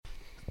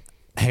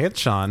Hey,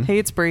 it's Sean. Hey,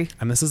 it's Brie.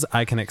 And this is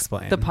I Can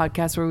Explain. The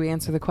podcast where we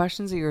answer the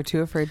questions that you were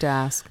too afraid to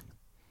ask.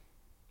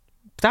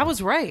 That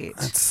was right.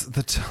 That's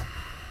the...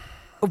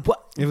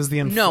 What? It was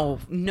the... No.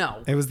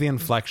 It was the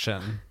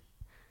inflection.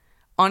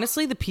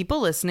 Honestly, the people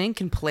listening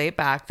can play it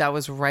back. That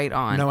was right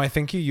on. No, I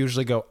think you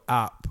usually go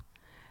up.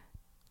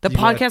 The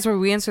podcast where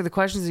we answer the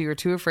questions that you were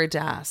too afraid to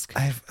ask.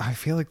 I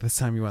feel like this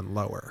time you went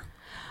lower.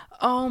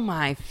 Oh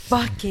my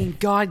fucking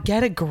God,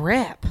 get a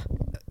grip.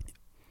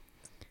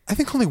 I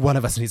think only one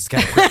of us needs to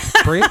get a grip,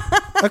 Brie.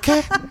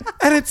 Okay?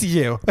 And it's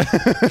you.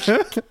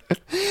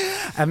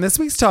 And this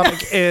week's topic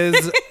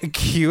is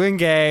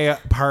Q&gAy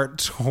Part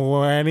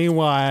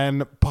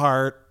 21,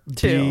 Part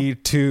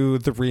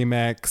B2, the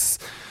remix.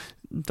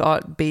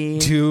 B.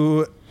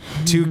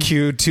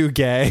 2Q,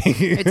 2gay.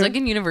 It's like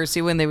in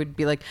university when they would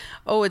be like,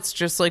 oh, it's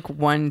just like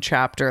one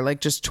chapter,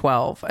 like just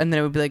 12. And then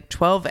it would be like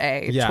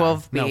 12A, Yeah.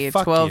 12B, No,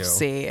 fuck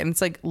 12C. And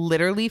it's like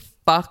literally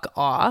fuck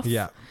off.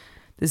 Yeah.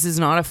 This is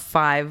not a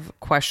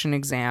 5-question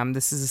exam.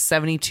 This is a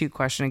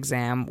 72-question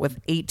exam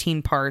with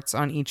 18 parts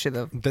on each of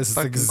the This is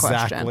fucking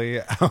exactly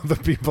how the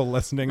people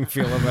listening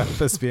feel about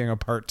this being a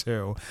part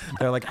 2.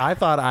 They're like, I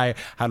thought I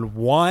had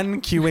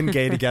one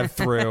Q&gAy to get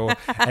through,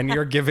 and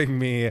you're giving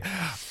me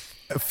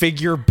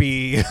figure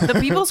B. The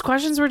people's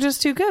questions were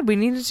just too good. We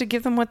needed to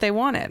give them what they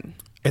wanted.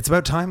 It's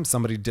about time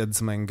somebody did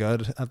something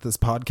good at this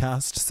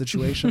podcast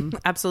situation.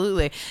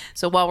 Absolutely.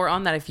 So while we're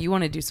on that, if you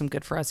want to do some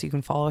good for us, you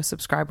can follow,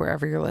 subscribe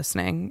wherever you're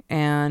listening.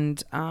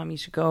 And you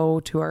should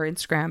go to our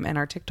Instagram and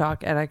our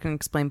TikTok at I Can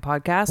Explain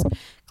Podcast.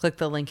 Click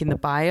the link in the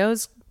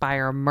bios, buy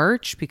our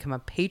merch, become a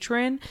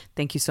patron.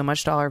 Thank you so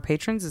much to all our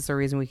patrons. It's the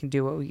reason we can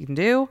do what we can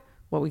do.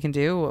 What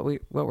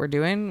we're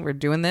doing. We're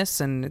doing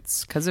this, and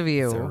it's because of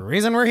you. It's the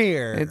reason we're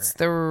here. It's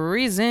the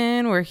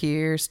reason we're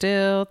here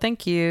still.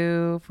 Thank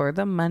you for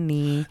the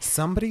money.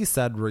 Somebody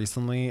said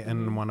recently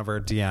in one of our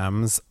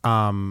DMs,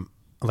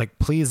 like,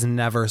 please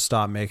never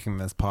stop making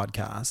this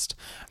podcast.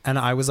 And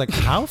I was like,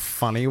 how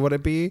funny would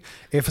it be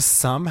if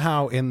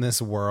somehow in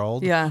this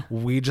world,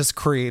 we just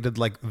created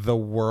like the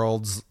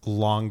world's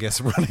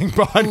longest running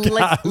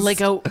podcast,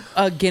 like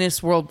a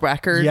Guinness World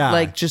Record,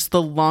 like just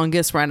the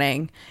longest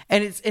running.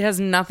 And it has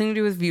nothing to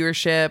do with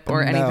viewership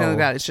or anything like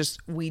that. It's just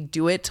we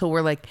do it till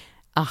we're like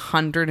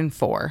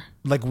 104.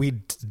 Like we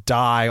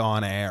die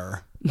on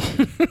air.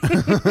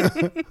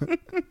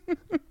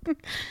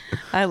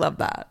 I love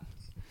that.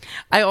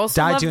 I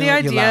also Die love doing the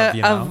what you idea love,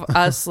 you know? of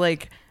us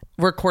like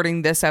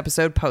recording this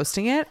episode,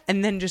 posting it,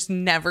 and then just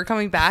never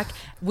coming back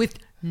with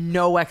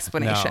no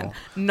explanation. No.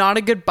 Not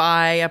a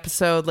goodbye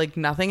episode, like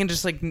nothing, and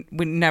just like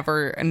we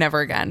never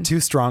again. 2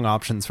 strong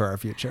options for our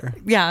future.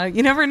 Yeah,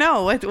 you never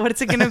know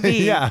what's it gonna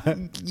be. Yeah,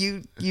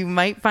 you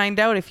might find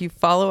out if you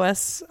follow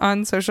us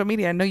on social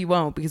media. I know you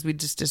won't, because we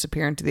just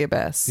disappear into the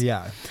abyss.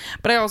 Yeah,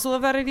 but I also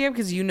love that idea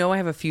because I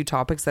have a few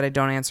topics that I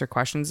don't answer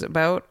questions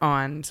about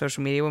on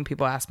social media when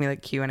people ask me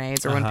like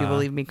Q&As or when people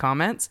leave me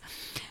comments.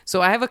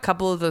 So I have a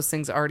couple of those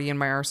things already in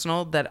my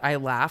arsenal that I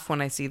laugh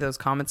when I see those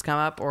comments come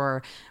up,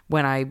 or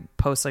when I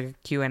post like a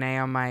Q&A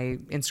on my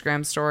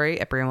Instagram story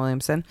at Brian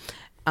Williamson.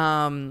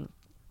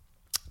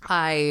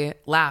 I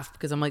laugh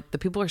because I'm like, the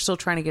people are still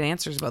trying to get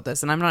answers about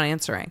this and I'm not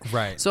answering.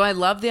 Right. So I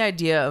love the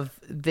idea of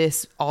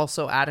this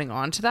also adding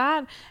on to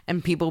that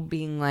and people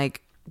being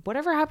like,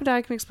 whatever happened to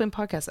I Can Explain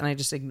Podcast? And I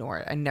just ignore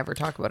it. I never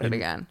talk about it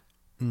again.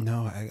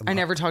 No. I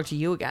never talk to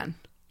you again.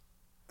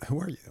 Who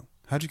are you?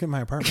 How'd you get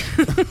my apartment?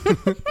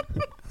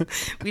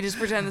 We just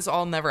pretend this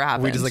all never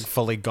happened. We just like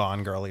fully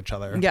gone girl each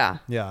other. Yeah.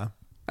 Yeah.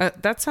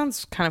 That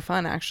sounds kind of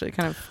fun, actually.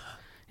 Kind of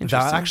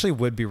interesting. That actually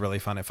would be really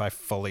fun if I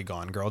fully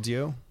gone girled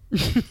you.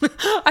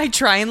 I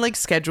try and like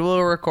schedule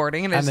a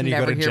recording and I just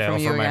never hear from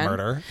you for my again.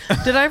 murder.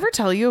 Did I ever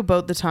tell you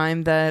about the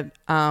time that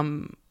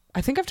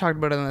I think I've talked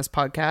about it on this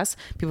podcast?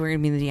 People are gonna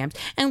be in the DMs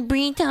and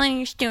Brie telling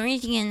your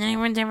stories again that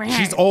everyone's ever heard.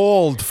 She's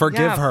old.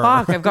 Forgive her.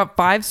 Fuck, I've got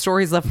 5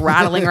 stories left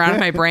rattling around in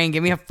my brain.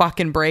 Give me a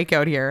fucking break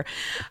out here.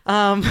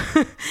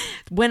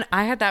 When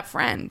I had that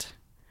friend,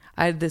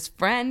 I had this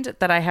friend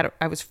that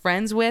I was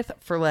friends with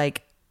for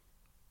like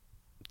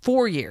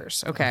 4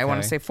 years. Okay, I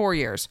want to say 4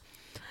 years.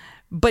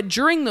 But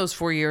during those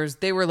 4 years,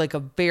 they were like a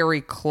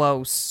very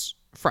close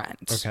friend.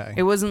 Okay.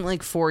 It wasn't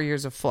like 4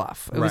 years of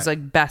fluff. It was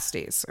like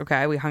besties.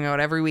 Okay. We hung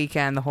out every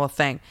weekend, the whole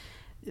thing.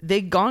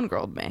 They gone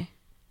girled me.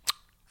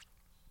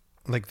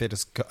 Like they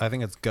just, I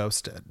think it's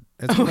ghosted.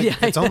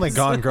 It's only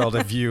gone girled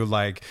if you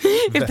like.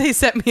 If they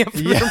set me up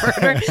for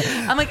murder.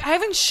 I'm like, I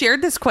haven't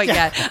shared this quite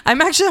yet.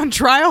 I'm actually on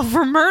trial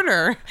for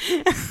murder.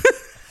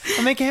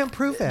 And they can't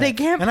prove it. They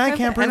can't, and I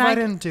can't prove I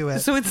didn't do it.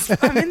 So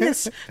I'm in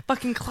this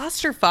fucking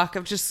clusterfuck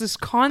of just this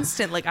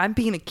constant, like I'm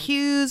being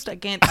accused. I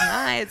can't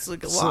deny it's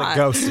like a lot. So they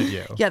ghosted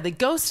you. Yeah, they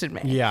ghosted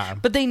me. Yeah,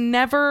 but they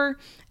never.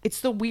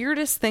 It's the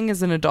weirdest thing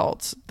as an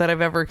adult that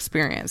I've ever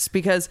experienced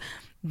because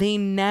they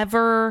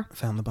never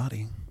found the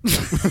body.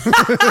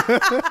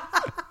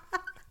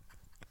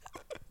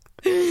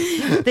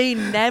 They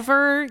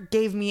never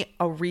gave me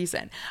a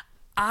reason.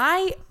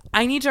 I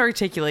need to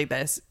articulate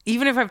this.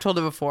 Even if I've told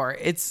it before,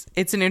 it's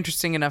an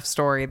interesting enough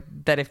story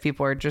that if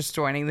people are just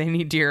joining, they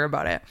need to hear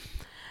about it.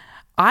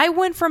 I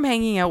went from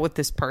hanging out with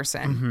this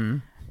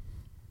person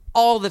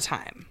all the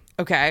time.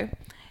 Okay.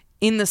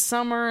 In the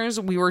summers,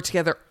 we were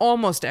together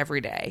almost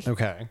every day.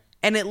 Okay.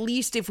 And at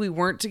least if we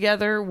weren't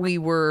together, we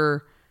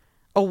were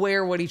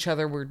aware what each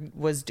other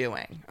was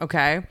doing.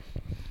 Okay.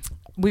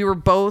 We were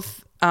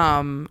both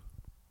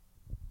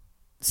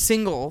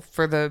single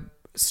for the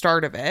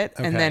start of it.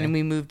 And then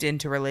we moved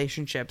into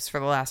relationships for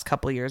the last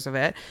couple of years of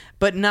it.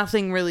 But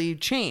nothing really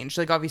changed.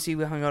 Like, obviously,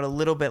 we hung out a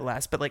little bit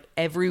less. But, like,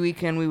 every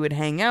weekend we would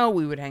hang out.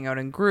 We would hang out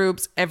in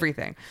groups.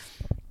 Everything.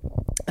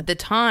 At the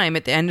time,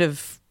 at the end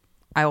of...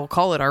 I will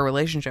call it our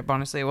relationship.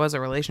 Honestly, it was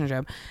a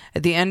relationship.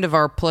 At the end of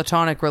our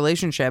platonic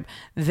relationship,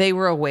 they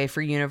were away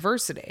for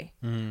university,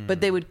 but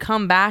they would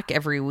come back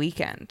every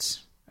weekend.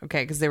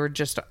 Okay. Cause they were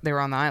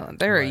on the island.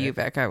 They were at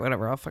UVic.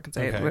 Whatever. I'll fucking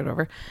say it.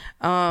 Whatever.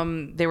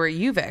 They were at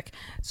UVic.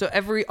 So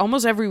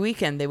almost every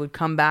weekend they would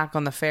come back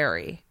on the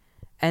ferry,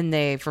 and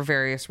they, for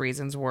various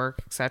reasons,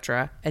 work,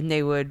 etc. And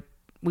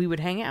we would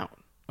hang out.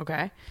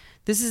 Okay.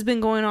 This has been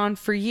going on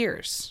for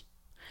years.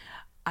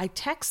 I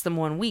text them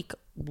one week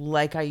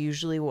like I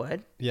usually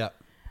would. Yeah.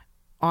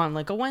 On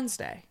like a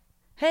Wednesday.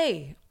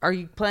 Hey, are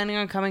you planning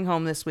on coming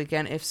home this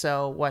weekend? If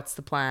so, what's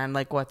the plan?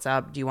 Like, what's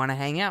up? Do you want to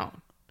hang out?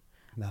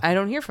 Nothing. I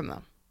don't hear from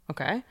them.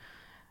 Okay.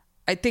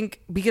 I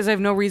think because I have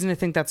no reason to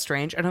think that's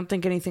strange, I don't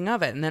think anything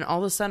of it. And then all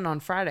of a sudden on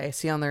Friday, I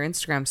see on their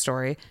Instagram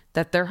story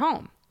that they're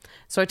home.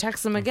 So I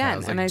text them again.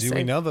 Okay, and I say, do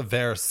we know that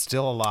they're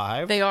still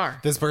alive? They are.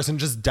 This person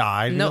just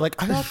died. And you're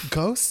like, I got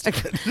ghost.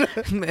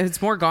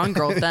 It's more Gone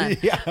Girl than.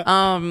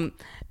 Yeah.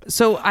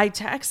 So I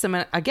text them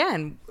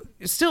again.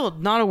 Still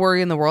not a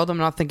worry in the world. I'm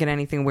not thinking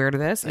anything weird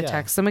of this. I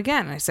text them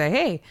again. I say,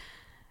 hey,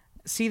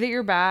 see that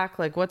you're back.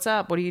 Like, what's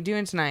up? What are you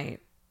doing tonight?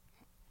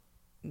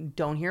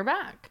 Don't hear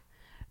back.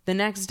 The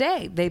next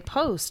day they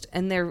post,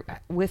 and they're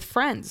with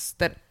friends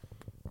that,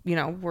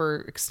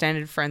 were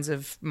extended friends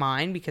of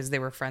mine because they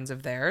were friends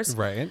of theirs.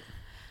 Right.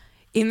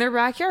 In their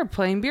backyard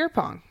playing beer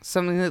pong.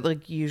 Something that,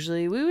 like,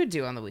 usually we would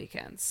do on the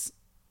weekends.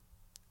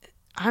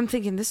 I'm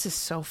thinking, this is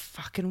so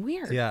fucking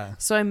weird. Yeah.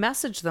 So I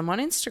message them on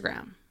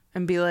Instagram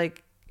and be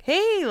like,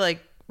 hey,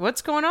 like,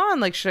 what's going on?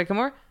 Like, should I come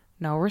over?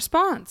 No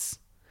response.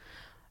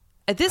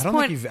 At this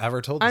point, think you've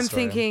ever told this I'm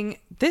story. Thinking,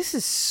 this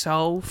is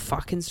so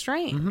fucking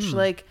strange.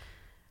 Like,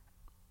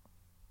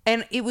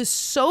 and it was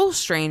so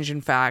strange,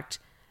 in fact,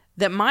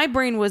 that my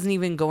brain wasn't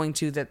even going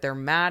to that they're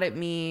mad at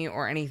me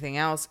or anything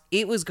else.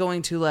 It was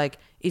going to, like,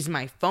 is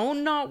my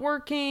phone not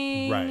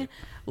working? Right.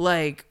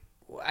 Like,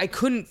 I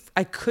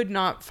could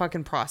not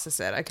fucking process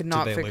it. I could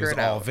not figure it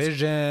out. All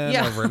vision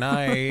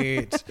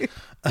overnight.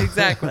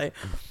 Exactly.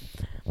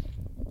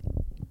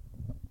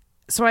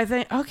 So I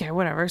think, okay,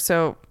 whatever.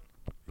 So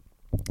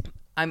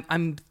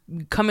I'm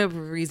coming up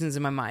with reasons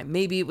in my mind.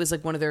 Maybe it was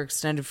like one of their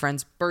extended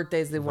friends'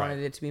 birthdays. They wanted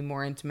it to be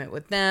more intimate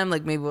with them.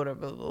 Like, maybe whatever,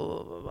 blah,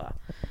 blah, blah, blah.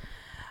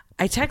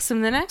 I text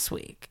them the next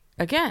week.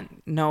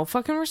 Again, no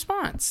fucking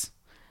response.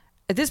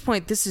 At this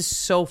point, this is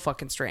so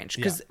fucking strange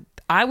because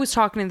I was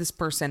talking to this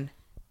person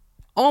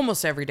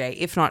almost every day,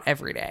 if not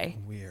every day.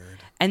 Weird.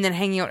 And then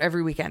hanging out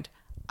every weekend.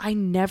 I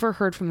never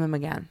heard from them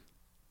again.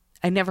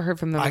 I kind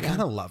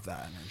of love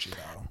that energy,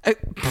 though.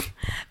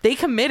 They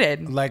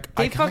committed. Like,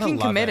 they fucking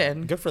committed.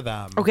 It. Good for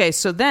them. Okay,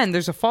 so then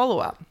there's a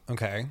follow-up.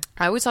 Okay.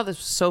 I always thought this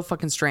was so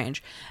fucking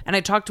strange. And I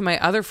talked to my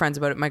other friends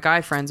about it, my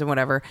guy friends and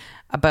whatever,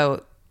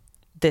 about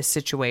this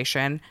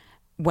situation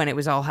when it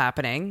was all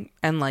happening.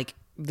 And, like,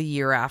 the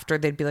year after,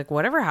 they'd be like,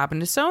 whatever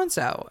happened to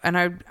so-and-so?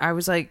 And I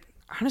was like,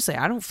 honestly,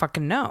 I don't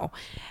fucking know.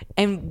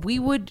 And we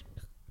would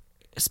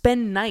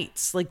spend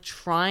nights, like,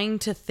 trying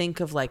to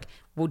think of, like,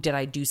 well, did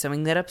I do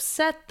something that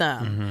upset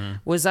them?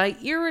 Was I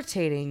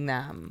irritating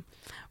them?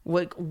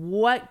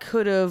 What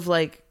could have,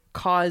 like,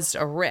 caused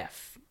a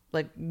riff?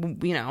 Like,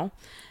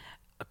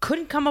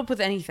 couldn't come up with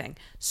anything.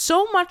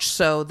 So much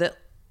so that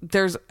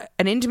there's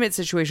an intimate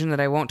situation that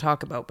I won't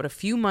talk about, but a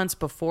few months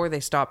before they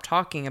stopped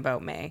talking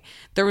about me,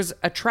 there was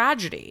a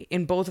tragedy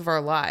in both of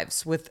our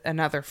lives with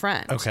another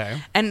friend.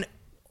 Okay. And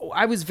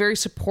I was very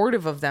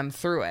supportive of them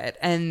through it,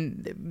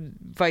 and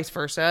vice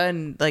versa,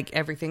 and like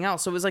everything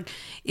else. So it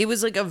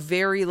was like a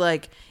very,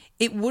 like,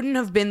 it wouldn't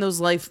have been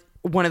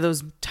one of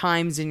those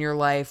times in your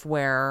life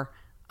where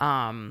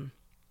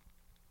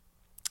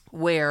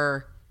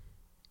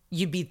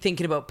you'd be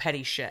thinking about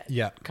petty shit,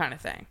 kind of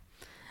thing.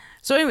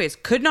 So anyways,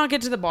 could not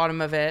get to the bottom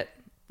of it.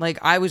 Like,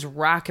 I was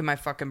racking my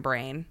fucking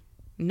brain,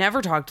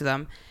 never talked to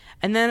them.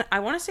 And then I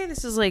want to say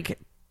this is like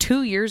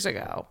 2 years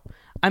ago.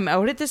 I'm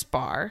out at this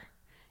bar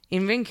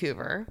in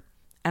Vancouver,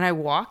 and I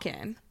walk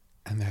in,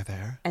 and they're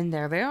there, and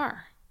there they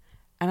are,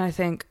 and I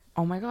think,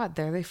 oh my god,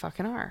 there they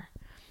fucking are.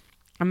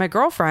 And my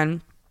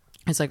girlfriend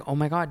is like, oh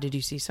my god, did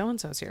you see so and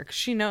so's here? Because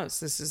she knows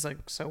this is, like,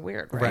 so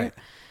weird, right?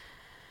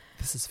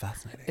 This is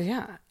fascinating.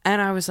 Yeah.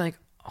 And I was like,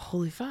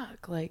 holy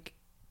fuck, like,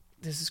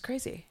 this is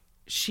crazy.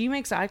 She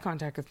makes eye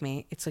contact with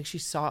me. It's like she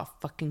saw a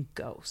fucking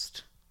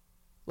ghost.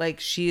 Like,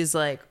 she is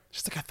like,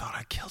 she's like, I thought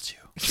I killed you.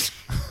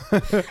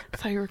 I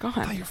thought you were gone.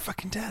 I thought you were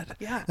fucking dead.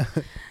 Yeah.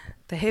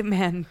 The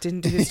hitman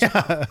didn't do his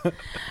job.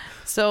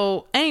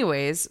 So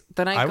anyways,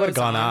 then I would have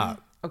gone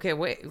up. Okay,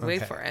 wait Okay.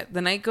 for it.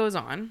 The night goes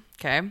on.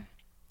 Okay.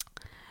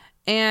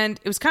 And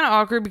it was kind of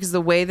awkward because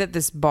the way that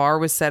this bar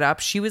was set up,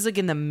 she was like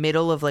in the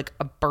middle of like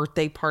a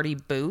birthday party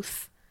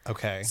booth.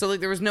 Okay. So like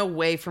there was no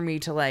way for me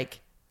to like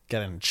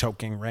get in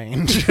choking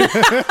range.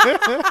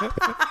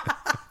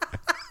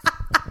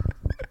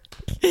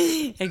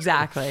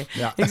 Exactly.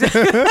 Yeah.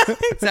 Exactly.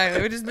 It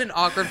would have just been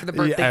awkward for the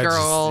birthday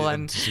girl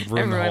and just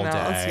ruin the everyone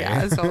whole else. day.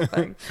 Yeah, this whole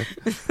thing.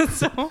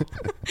 So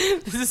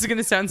this is going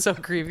to sound so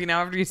creepy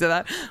now after you said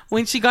that.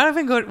 When she got up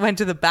and went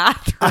to the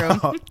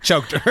bathroom,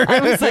 choked her.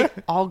 I was like,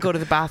 I'll go to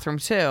the bathroom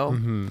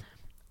too.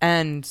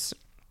 And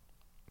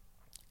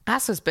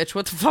ask this bitch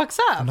what the fuck's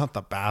up. Not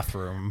the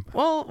bathroom.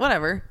 Well,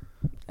 whatever.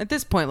 At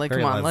this point, like,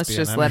 Very come on, let's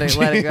lesbian just energy.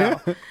 let it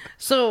go.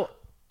 So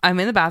I'm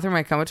in the bathroom.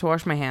 I come up to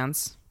wash my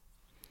hands,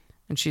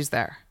 and she's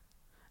there.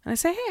 And I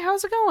say, "Hey,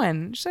 how's it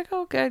going?" She's like,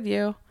 "Oh, good,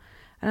 you."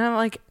 And I'm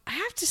like, I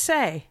have to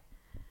say,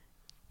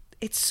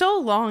 it's so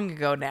long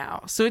ago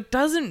now, so it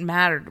doesn't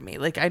matter to me.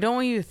 Like, I don't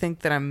want you to think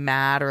that I'm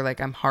mad or like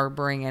I'm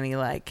harboring any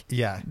like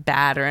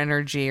bad or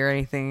energy or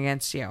anything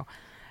against you.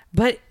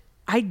 But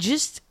I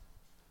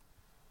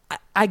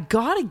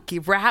gotta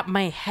wrap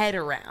my head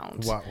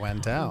around What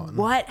went down?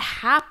 what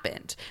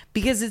happened,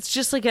 because it's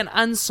just like an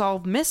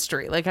unsolved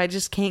mystery. Like, I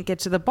just can't get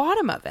to the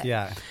bottom of it.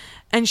 Yeah.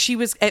 And she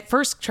was at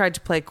first tried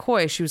to play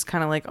coy. She was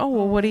kind of like, "Oh,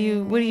 well, what do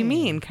you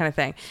mean?" kind of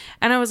thing.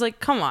 And I was like,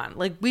 "Come on,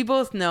 like, we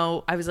both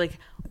know." I was like,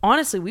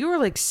 honestly, we were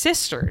like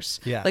sisters.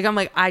 Yeah. Like, I'm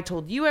like, I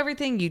told you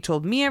everything, you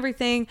told me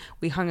everything.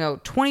 We hung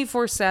out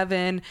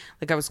 24/7.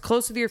 Like, I was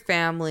close with your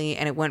family,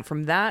 and it went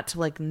from that to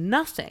like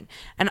nothing.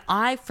 And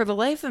I, for the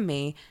life of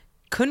me,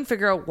 couldn't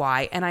figure out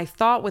why. And I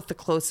thought with the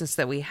closeness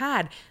that we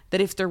had, that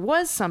if there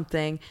was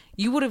something,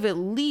 you would have at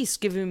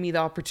least given me the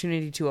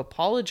opportunity to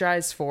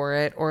apologize for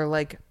it or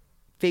like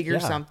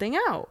figure something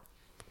out.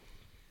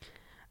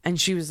 And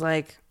she was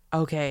like,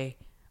 "Okay,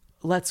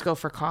 let's go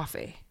for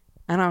coffee."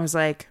 And I was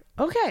like,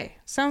 "Okay,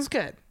 sounds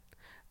good."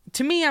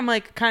 To me, I'm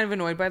like kind of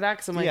annoyed by that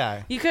because I'm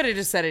like, you could have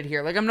just said it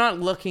here. Like, I'm not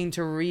looking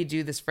to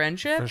redo this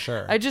friendship. For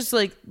sure. I just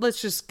like,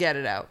 let's just get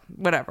it out.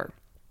 Whatever.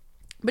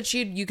 But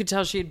you could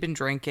tell she had been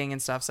drinking and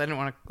stuff, so I didn't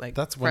want to like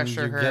That's when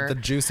pressure you her. get the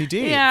juicy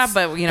deeds. Yeah,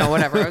 but you know,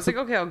 whatever. I was like,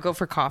 okay, I'll go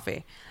for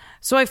coffee.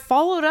 So I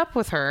followed up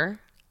with her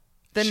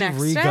the next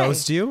day. She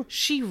re-ghost you?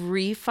 She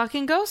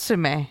re-fucking ghosted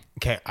me.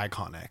 Okay,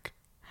 iconic.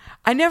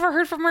 I never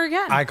heard from her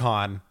again.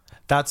 Icon.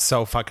 That's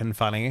so fucking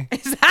funny.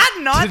 Is that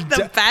not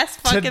the best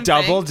fucking To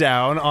double thing?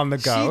 down on the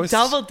ghost. She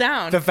doubled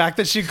down. The fact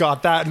that she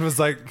got that and was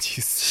like,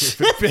 "You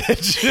stupid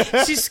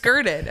bitch." She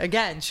skirted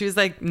again. She was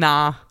like,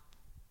 "Nah."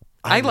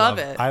 I love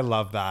it. I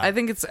love that. I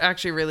think it's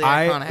actually really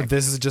iconic.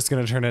 This is just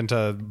going to turn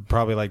into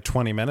probably like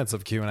 20 minutes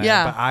of Q&A.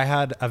 Yeah. But I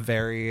had a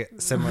very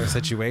similar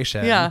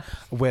situation Yeah.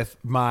 with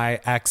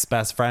my ex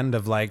best friend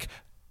of like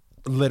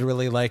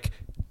literally like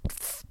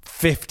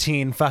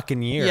 15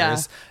 fucking years.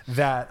 Yeah.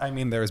 That, I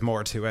mean, there's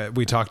more to it.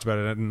 We talked about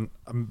it in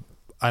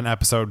an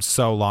episode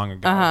so long ago,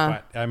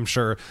 but I'm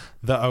sure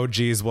the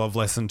OGs will have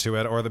listened to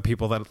it, or the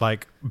people that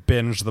like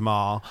binge them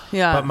all.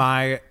 Yeah. But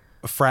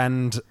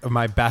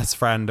my best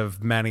friend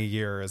of many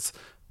years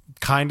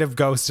kind of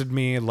ghosted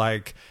me,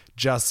 like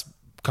just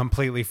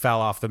completely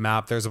fell off the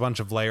map. There's a bunch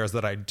of layers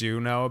that I do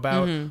know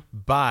about,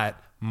 but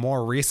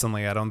more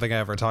recently, I don't think I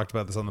ever talked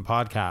about this on the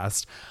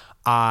podcast,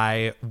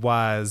 I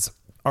was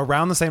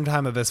around the same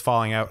time that this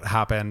falling out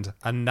happened,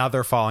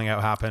 another falling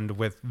out happened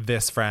with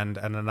this friend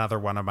and another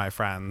one of my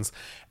friends.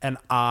 And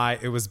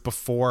it was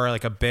before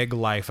like a big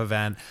life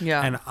event. Yeah.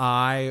 And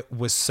I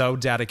was so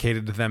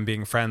dedicated to them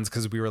being friends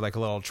because we were like a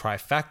little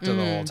trifecta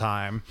the whole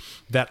time,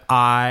 that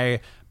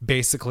I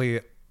basically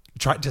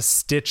tried to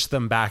stitch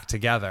them back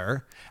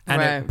together.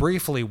 And it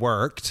briefly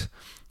worked.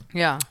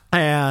 Yeah.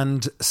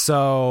 And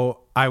so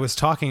I was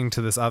talking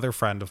to this other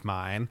friend of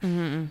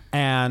mine,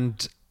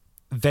 and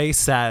they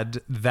said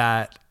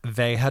that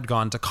they had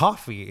gone to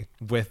coffee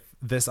with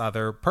this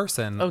other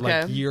person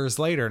like years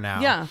later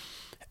now. Yeah.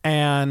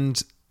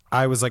 And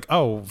I was like,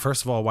 "Oh,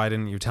 first of all, why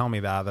didn't you tell me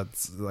that?"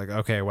 That's like,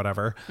 okay,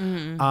 whatever.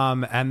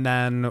 And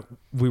then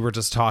we were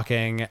just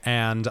talking,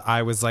 and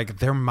I was like,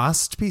 there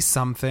must be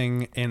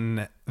something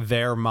in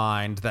their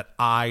mind that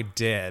I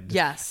did.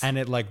 Yes. And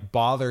it like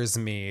bothers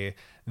me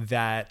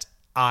that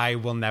I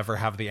will never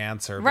have the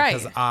answer, Right.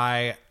 because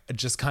I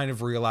just kind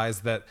of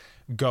realized that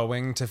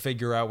going to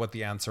figure out what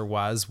the answer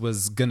was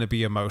going to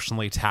be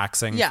emotionally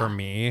taxing for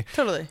me.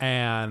 Totally.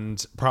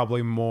 And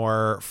probably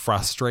more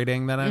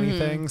frustrating than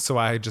anything. So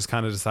I just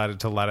kind of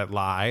decided to let it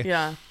lie.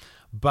 Yeah.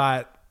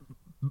 But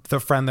the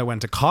friend that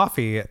went to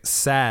coffee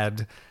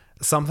said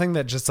something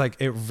that just like,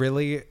 it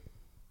really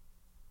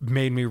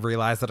made me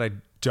realize that I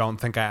don't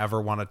think I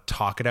ever want to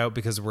talk it out,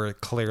 because we're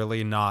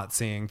clearly not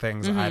seeing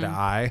things eye to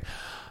eye.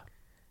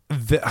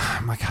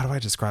 I'm like, how do I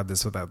describe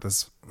this without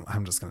this?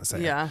 I'm just going to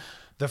say it.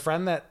 The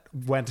friend that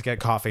went to get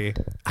coffee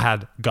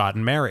had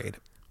gotten married.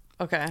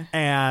 Okay.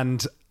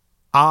 And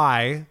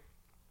I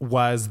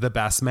was the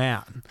best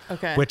man.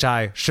 Okay. Which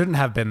I shouldn't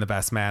have been the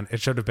best man. It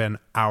should have been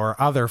our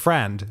other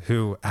friend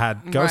who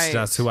had ghosted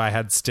us, who I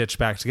had stitched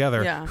back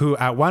together, who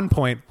at one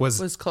point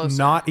was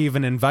not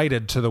even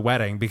invited to the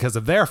wedding because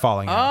of their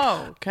falling out.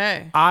 Oh,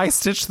 okay. I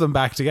stitched them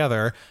back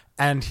together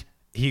and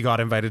he got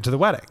invited to the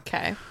wedding.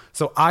 Okay.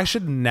 So I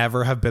should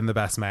never have been the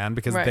best man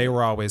because they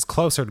were always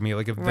closer to me.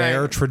 Like if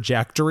their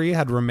trajectory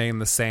had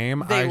remained the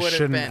same, I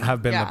shouldn't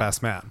have been the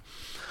best man.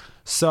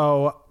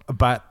 So,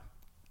 but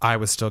I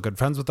was still good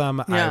friends with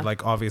them. I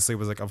like obviously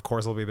was like, of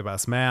course I'll be the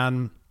best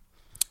man.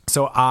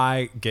 So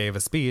I gave a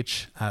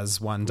speech,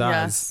 as one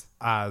does,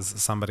 as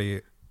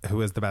somebody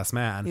who is the best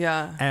man.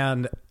 Yeah.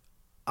 And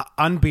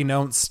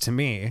unbeknownst to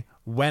me,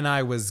 when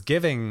I was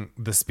giving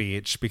the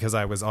speech, because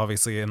I was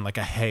obviously in like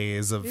a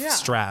haze of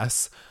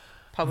stress,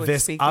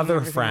 this other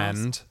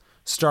friend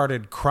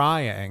started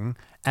crying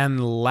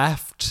and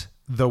left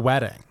the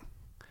wedding.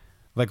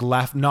 Like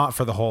left, not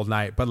for the whole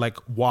night, but like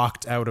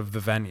walked out of the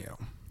venue.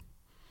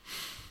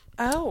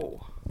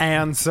 Oh.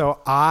 And so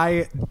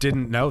I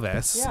didn't know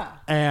this. Yeah.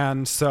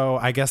 And so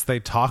I guess they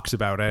talked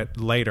about it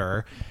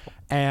later.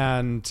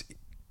 And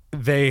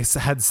they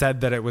had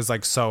said that it was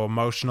like so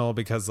emotional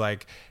because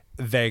like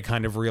they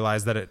kind of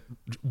realized that it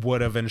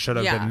would have and should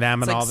have been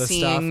them and like all this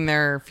seeing stuff. Seeing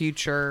their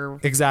future.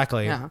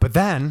 Exactly. Yeah. But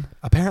then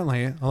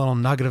apparently a little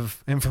nugget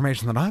of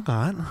information that I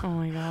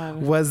got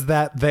was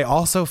that they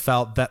also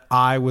felt that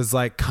I was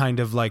like kind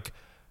of like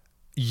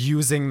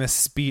using the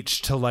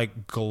speech to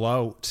like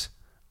gloat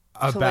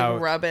about to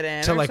like rub it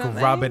in to or like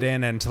something? rub it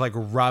in and to like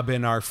rub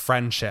in our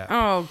friendship.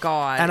 Oh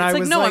God. And it's I like,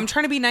 was no, like, I'm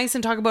trying to be nice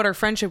and talk about our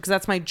friendship because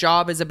that's my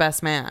job as a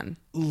best man.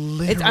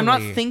 Literally. I'm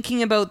not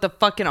thinking about the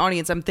fucking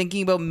audience. I'm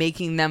thinking about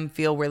making them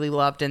feel really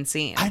loved and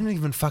seen. I didn't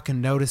even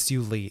fucking notice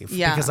you leave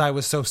Yeah. because I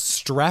was so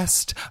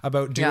stressed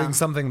about doing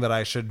something that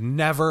I should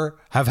never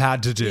have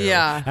had to do.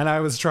 Yeah. And I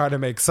was trying to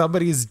make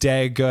somebody's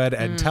day good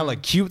and tell a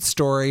cute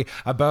story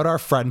about our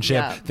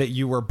friendship that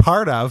you were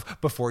part of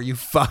before you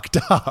fucked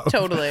up.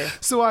 Totally.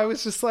 So I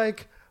was just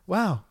like,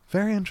 wow,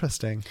 very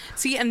interesting.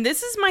 See, and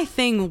this is my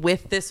thing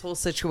with this whole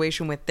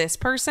situation with this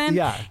person.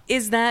 Yeah.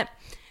 Is that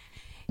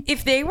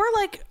if they were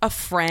like a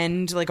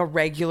friend, like a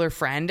regular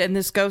friend, and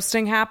this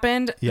ghosting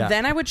happened,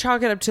 then I would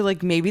chalk it up to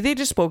like maybe they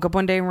just woke up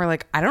one day and were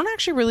like, I don't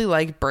actually really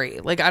like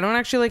Brie. Like, I don't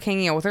actually like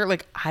hanging out with her.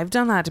 Like, I've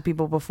done that to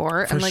people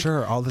before. For and like,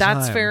 sure, all the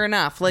that's time. fair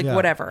enough. Like,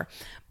 whatever.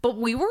 But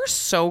we were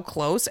so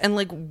close. And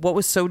like, what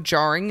was so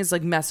jarring is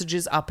like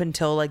messages up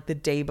until like the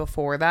day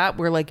before that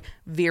were like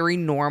very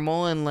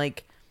normal and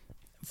like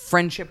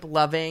friendship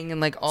loving and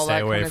like all Stay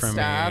that away kind of from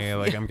stuff. me.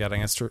 Like I'm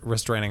getting a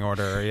restraining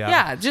order. Yeah.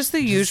 Yeah, just the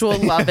usual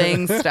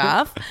loving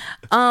stuff.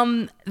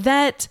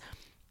 That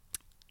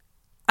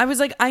I was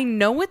like, I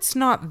know it's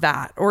not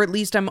that, or at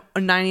least I'm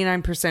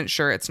 99%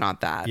 sure it's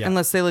not that,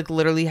 unless they like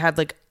literally had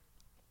like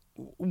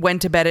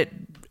went to bed at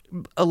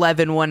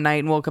 11 one night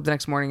and woke up the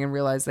next morning and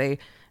realized they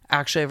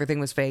actually everything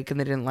was fake and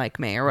they didn't like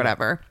me or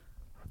whatever.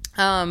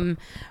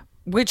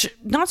 Which,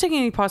 not taking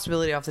any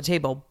possibility off the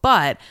table,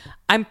 but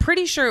I'm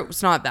pretty sure it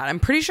was not that. I'm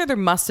pretty sure there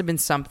must have been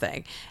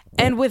something.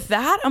 And with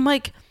that, I'm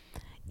like,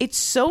 it's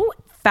so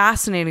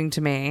fascinating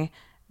to me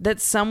that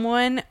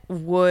someone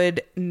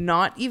would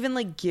not even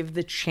like give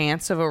the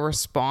chance of a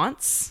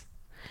response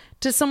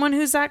to someone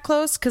who's that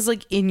close. Because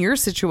like in your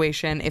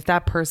situation, if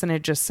that person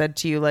had just said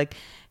to you like,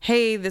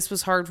 hey, this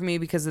was hard for me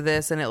because of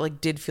this, and it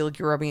like did feel like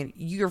you're rubbing it,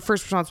 your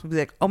first response would be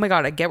like, oh my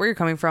God, I get where you're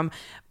coming from.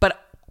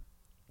 But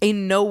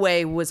in no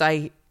way was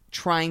I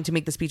trying to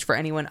make the speech for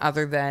anyone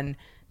other than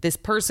this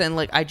person.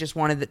 Like, I just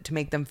wanted to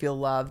make them feel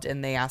loved,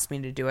 and they asked me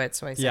to do it,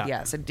 so I said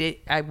yes.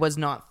 I was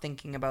not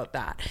thinking about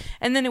that,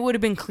 and then it would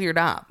have been cleared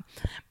up.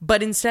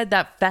 But instead,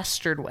 that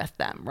festered with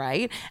them,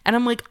 right? And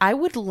I'm like, I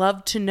would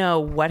love to know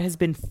what has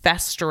been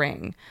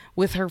festering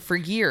with her for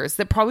years.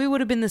 That probably would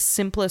have been the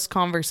simplest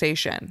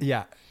conversation.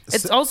 Yeah.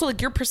 It's also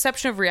like your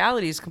perception of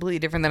reality is completely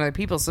different than other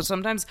people's. So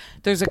sometimes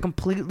there's a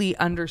completely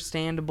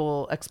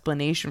understandable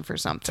explanation for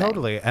something.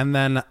 Totally. And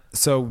then,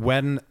 so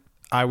when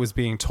I was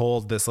being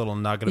told this little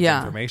nugget of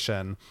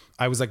information,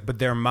 I was like, but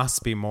there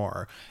must be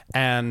more.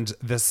 And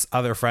this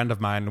other friend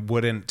of mine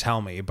wouldn't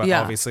tell me, but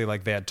obviously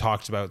like they had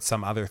talked about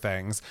some other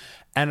things.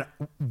 And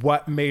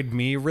what made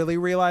me really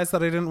realize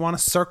that I didn't want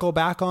to circle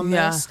back on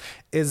this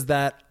is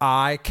that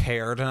I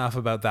cared enough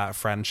about that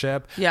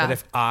friendship that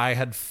if I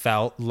had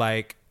felt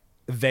like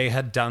they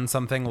had done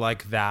something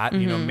like that,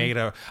 you know, made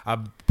a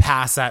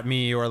pass at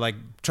me or like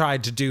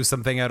tried to do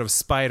something out of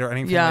spite or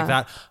anything like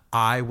that,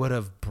 I would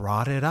have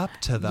brought it up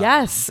to them.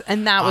 Yes.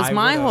 And that was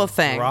my whole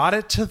thing. Brought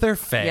it to their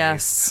face.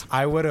 Yes.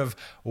 I would have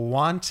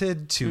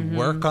wanted to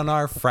work on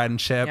our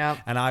friendship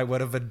and I would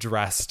have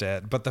addressed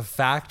it. But the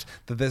fact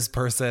that this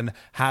person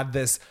had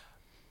this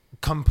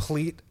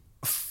complete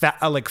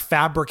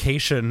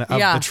fabrication of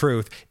the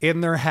truth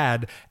in their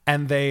head,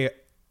 and they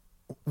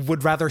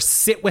would rather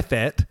sit with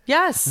it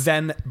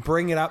than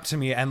bring it up to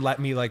me and let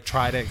me like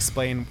try to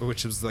explain,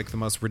 which was like the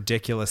most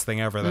ridiculous thing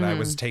ever, that I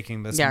was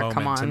taking this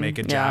moment to make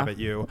a jab at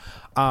you.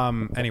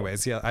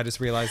 Anyways, I just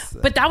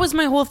realized but that was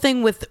my whole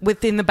thing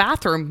within the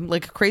bathroom,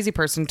 like a crazy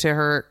person to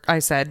her. I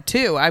said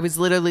too, I was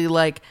literally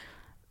like,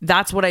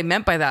 that's what I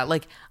meant by that.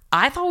 Like,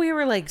 I thought we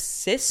were like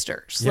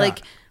sisters. Yeah.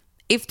 Like,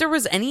 if there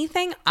was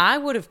anything, I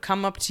would have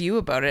come up to you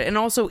about it. And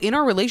also in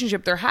our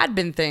relationship, there had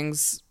been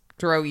things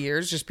throughout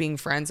years, just being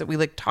friends, that we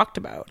like talked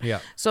about. Yeah.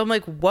 So I'm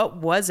like, what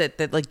was it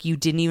that like you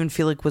didn't even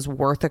feel like was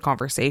worth a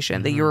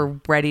conversation, that you were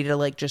ready to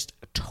like just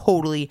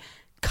totally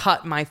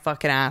cut my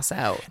fucking ass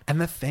out?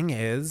 And the thing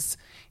is,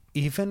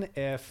 even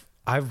if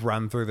I've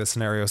run through this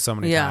scenario so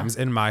many times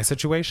in my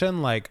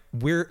situation, like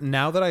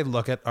now that I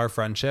look at our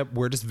friendship,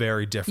 we're just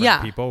very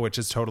different people, which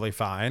is totally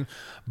fine.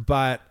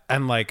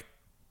 And like,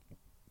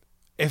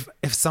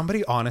 if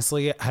somebody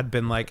honestly had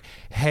been like,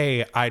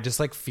 hey, I just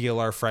like feel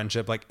our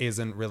friendship like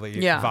isn't really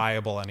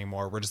viable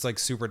anymore. We're just like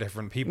super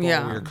different people.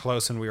 Yeah. We were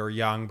close when we were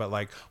young, but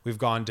like we've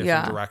gone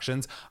different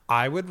directions.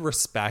 I would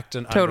respect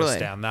and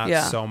understand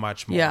that so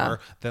much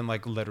more than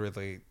like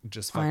literally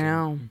just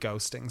fucking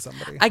ghosting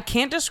somebody. I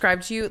can't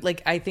describe to you,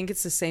 like, I think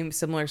it's the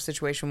similar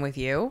situation with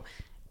you.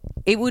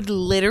 It would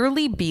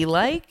literally be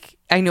like,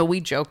 I know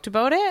we joked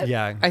about it.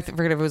 Yeah. I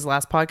forget if it was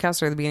last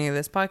podcast or the beginning of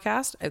this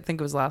podcast. I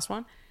think it was the last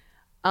one.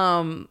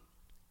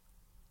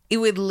 It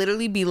would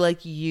literally be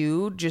like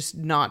you just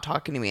not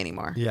talking to me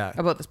anymore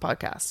about this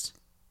podcast.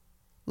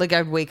 Like,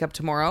 I'd wake up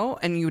tomorrow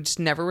and you would just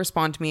never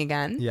respond to me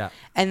again. Yeah.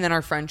 And then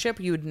our friendship,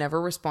 you would never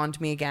respond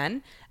to me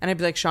again. And I'd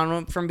be like, Sean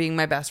went from being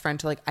my best friend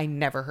to like, I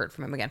never heard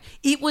from him again.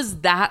 It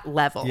was that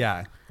level.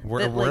 Yeah.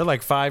 We're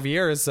like 5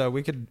 years, so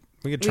we could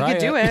try it. We could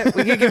do it.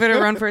 We could give it a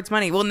run for its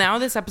money. Well, now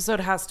this episode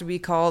has to be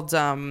called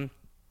Our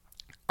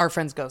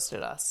Friends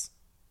Ghosted Us.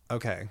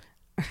 Okay.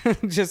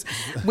 Just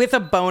with a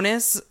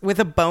bonus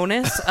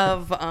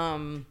of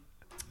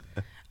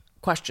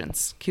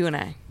questions,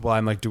 Q&A. Well,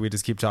 I'm like, do we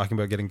just keep talking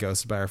about getting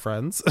ghosted by our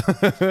friends?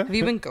 Have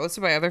you been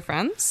ghosted by other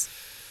friends?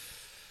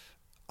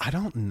 I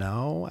don't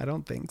know. I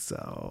don't think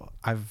so.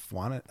 I've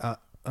wanted to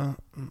be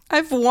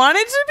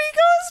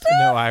ghosted?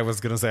 No, I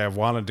was gonna say I've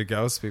wanted to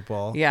ghost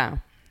people. Yeah.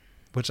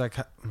 Which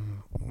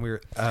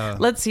we're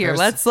let's hear.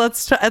 Let's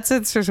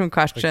answer some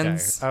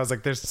questions. Okay. I was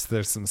like,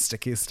 there's some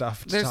sticky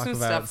stuff to there's talk some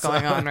about. Stuff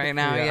going on right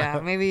now. Yeah.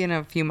 Maybe in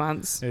a few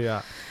months.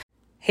 Yeah.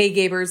 Hey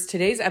Gabers,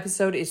 today's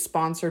episode is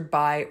sponsored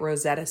by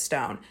Rosetta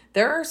Stone.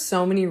 There are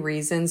so many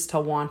reasons to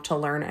want to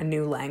learn a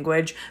new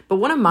language, but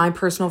one of my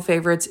personal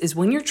favorites is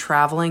when you're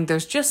traveling,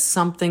 there's just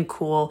something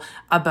cool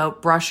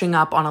about brushing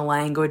up on a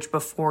language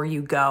before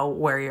you go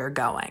where you're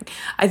going.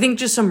 I think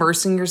just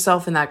immersing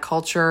yourself in that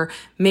culture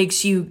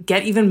makes you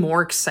get even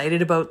more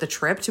excited about the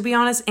trip, to be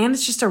honest, and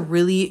it's just a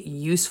really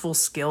useful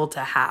skill to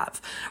have.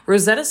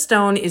 Rosetta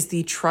Stone is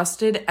the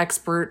trusted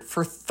expert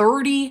for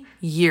 30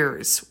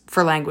 years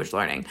for language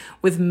learning,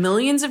 with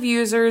millions of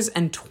users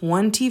and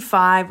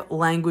 25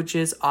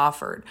 languages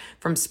offered.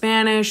 From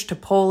Spanish to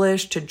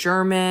Polish to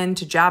German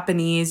to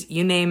Japanese,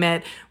 you name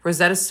it,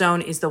 Rosetta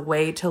Stone is the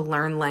way to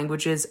learn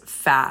languages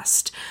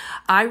fast.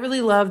 I really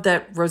love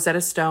that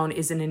Rosetta Stone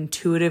is an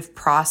intuitive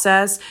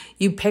process.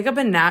 You pick up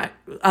a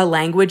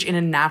language in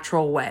a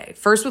natural way,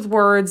 first with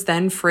words,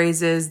 then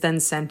phrases, then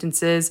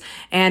sentences,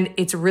 and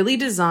it's really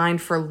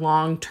designed for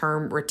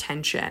long-term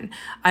retention.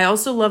 I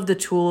also love the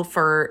tool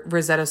for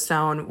Rosetta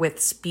Stone with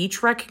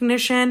speech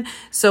recognition.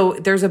 So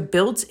there's a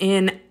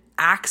built-in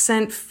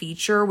accent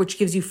feature which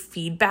gives you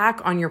feedback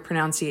on your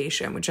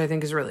pronunciation, which I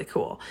think is really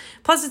cool.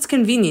 Plus, it's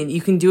convenient.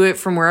 You can do it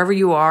from wherever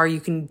you are.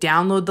 You can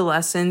download the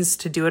lessons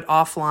to do it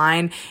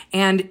offline,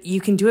 and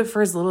you can do it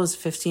for as little as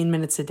 15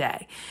 minutes a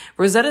day.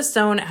 Rosetta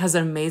Stone has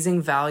an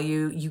amazing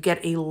value. You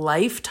get a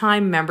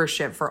lifetime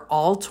membership for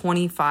all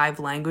 25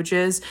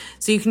 languages,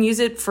 so you can use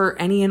it for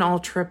any and all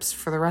trips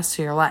for the rest of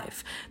your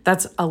life.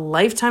 That's a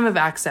lifetime of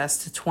access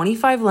to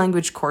 25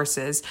 language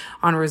courses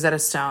on Rosetta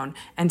Stone,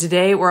 and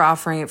today we're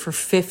offering it for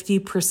 50%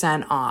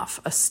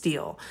 off, a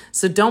steal.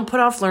 So don't put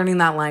off learning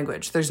that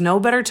language. There's no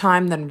better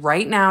time than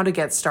right now to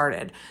get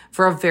started.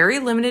 For a very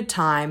limited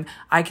time,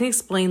 I Can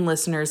Explain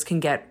listeners can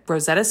get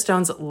Rosetta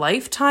Stone's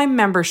lifetime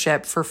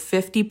membership for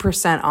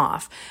 50%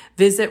 off.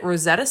 Visit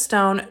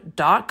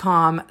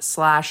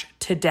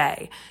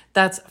rosettastone.com/today.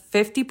 That's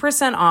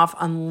 50% off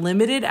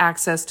unlimited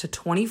access to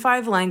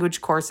 25 language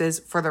courses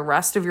for the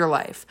rest of your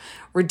life.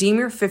 Redeem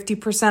your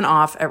 50%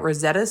 off at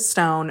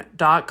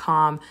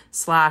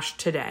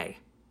rosettastone.com/today.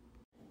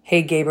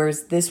 Hey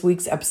Gabers, this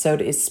week's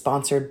episode is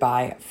sponsored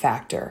by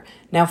Factor.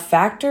 Now,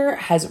 Factor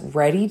has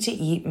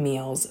ready-to-eat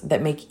meals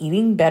that make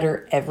eating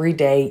better every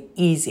day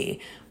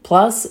easy.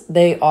 Plus,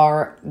 they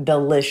are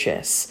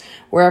delicious.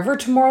 Wherever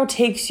tomorrow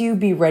takes you,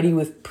 be ready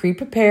with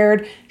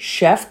pre-prepared,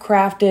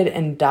 chef-crafted,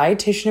 and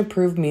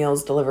dietitian-approved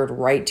meals delivered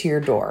right to your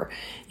door.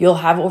 You'll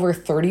have over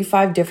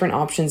 35 different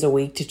options a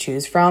week to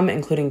choose from,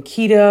 including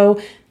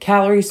keto,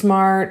 calorie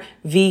smart,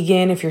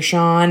 vegan if you're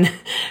Sean,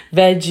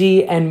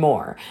 veggie, and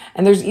more.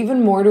 And there's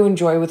even more to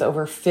enjoy with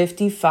over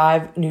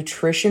 55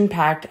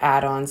 nutrition-packed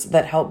add-ons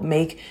that help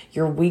make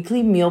your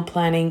weekly meal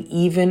planning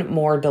even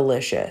more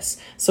delicious.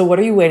 So what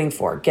are you waiting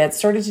for? Get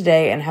started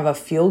today and have a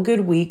feel-good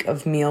week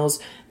of meals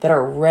that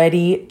are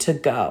ready to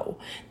go.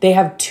 They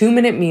have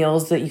 2-minute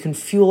meals that you can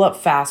fuel up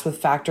fast with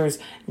Factor's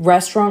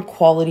restaurant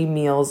quality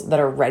meals that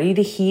are ready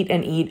to heat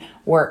and eat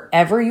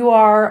wherever you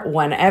are,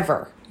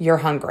 whenever you're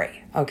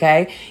hungry,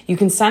 okay? You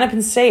can sign up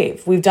and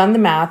save. We've done the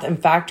math,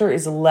 and Factor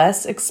is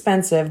less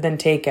expensive than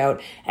takeout,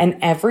 and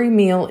every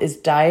meal is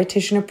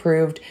dietitian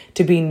approved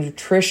to be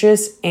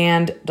nutritious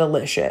and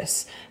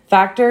delicious.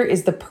 Factor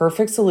is the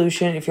perfect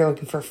solution if you're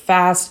looking for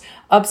fast,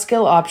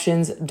 upscale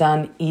options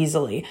done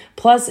easily.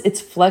 Plus, it's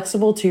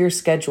flexible to your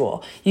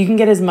schedule. You can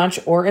get as much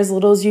or as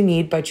little as you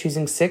need by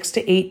choosing 6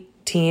 to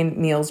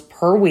 18 meals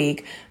per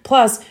week.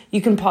 Plus,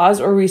 you can pause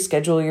or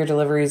reschedule your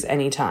deliveries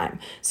anytime.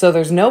 So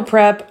there's no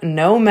prep,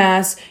 no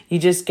mess. You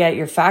just get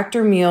your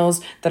Factor meals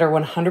that are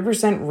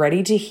 100%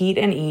 ready to heat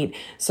and eat.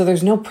 So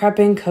there's no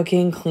prepping,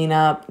 cooking,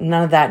 cleanup,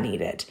 none of that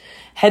needed.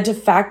 Head to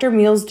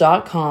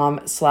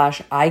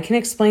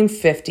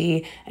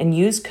factormeals.com/ICanExplain50 and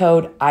use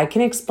code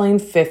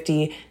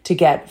ICanExplain50 to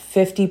get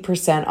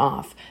 50%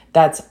 off.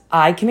 That's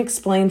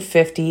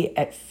ICanExplain50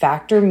 at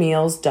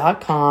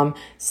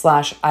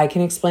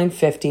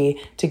factormeals.com/ICanExplain50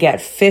 to get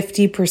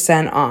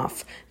 50%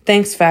 off.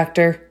 Thanks,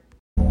 Factor.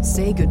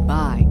 Say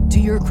goodbye to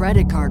your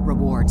credit card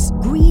rewards.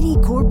 Greedy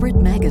corporate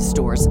mega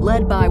stores,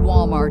 led by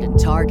Walmart and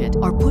Target,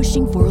 are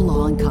pushing for a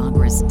law in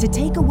Congress to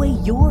take away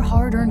your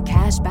hard-earned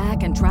cash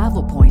back and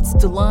travel points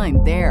to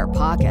line their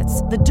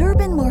pockets. The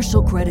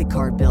Durbin-Marshall credit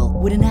card bill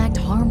would enact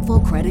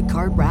harmful credit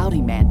card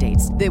routing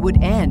mandates that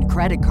would end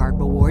credit card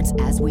rewards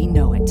as we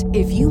know it.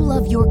 If you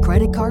love your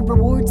credit card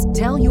rewards,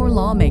 tell your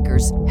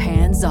lawmakers,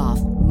 hands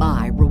off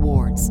my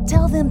rewards.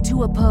 Tell them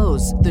to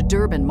oppose the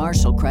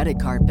Durbin-Marshall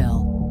credit card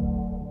bill.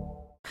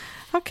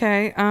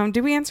 Okay.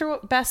 Did we answer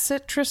what best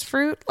citrus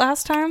fruit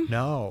last time?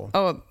 No.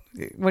 Oh,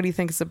 what do you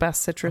think is the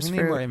best citrus We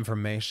fruit? need more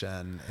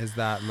information. Is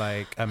that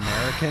like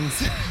Americans?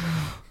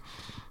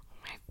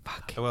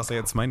 Fuck. I will say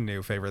it's my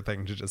new favorite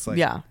thing to just like.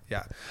 Yeah.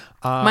 Yeah.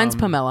 Mine's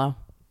pomelo.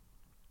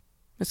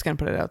 Just gonna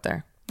put it out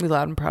there. We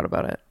loud and proud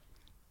about it.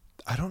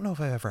 I don't know if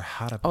I've ever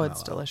had a pomelo. Oh,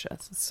 it's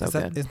delicious. It's so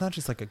good. Isn't that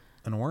just like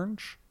an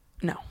orange?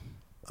 No.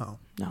 Oh.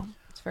 No.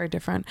 It's very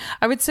different.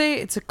 I would say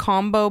it's a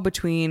combo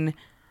between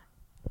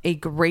a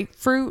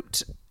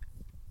grapefruit,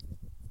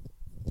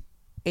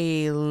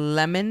 a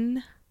lemon.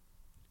 I'm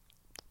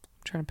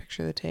trying to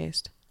picture the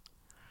taste.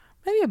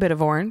 Maybe a bit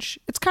of orange.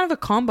 It's kind of a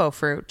combo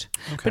fruit,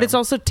 but it's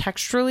also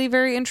texturally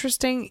very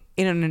interesting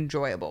in an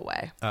enjoyable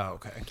way. Oh,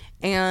 okay.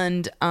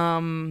 And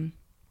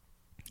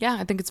yeah,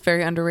 I think it's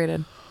very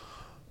underrated.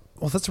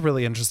 Well, that's a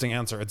really interesting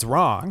answer. It's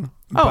wrong,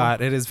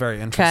 but it is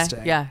very interesting.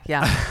 Okay.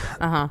 Yeah.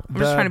 I'm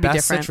just trying to be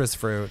best different. citrus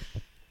fruit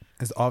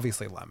is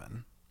obviously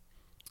lemon.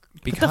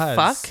 Because What the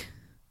fuck?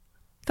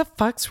 The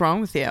fuck's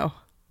wrong with you?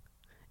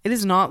 It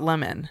is not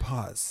lemon.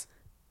 Pause.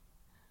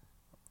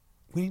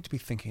 We need to be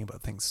thinking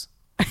about things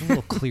with a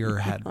little clearer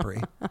head,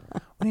 Brie.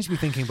 We need to be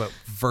thinking about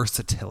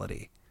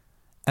versatility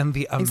and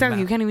the amount.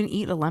 Exactly. You can't even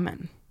eat a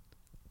lemon.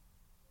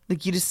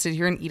 Like you just sit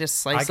here and eat a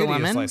slice of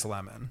lemon. Eat a slice of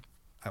lemon.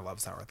 I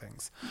love sour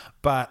things.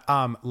 But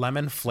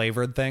lemon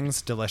flavored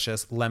things,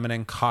 delicious. Lemon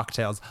in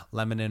cocktails,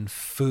 lemon in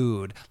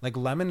food. Like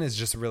lemon is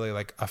just really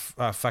like a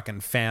fucking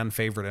fan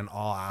favorite in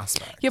all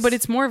aspects. Yeah, but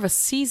it's more of a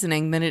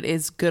seasoning than it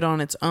is good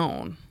on its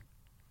own.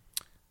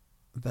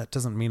 That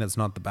doesn't mean it's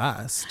not the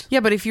best. Yeah,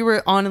 but if you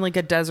were on like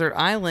a desert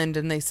island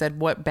and they said,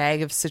 what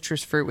bag of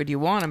citrus fruit would you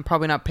want? I'm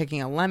probably not picking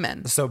a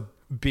lemon. So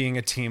being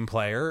a team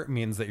player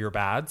means that you're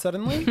bad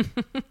suddenly?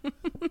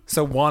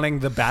 So wanting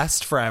the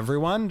best for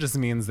everyone just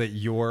means that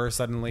you're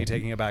suddenly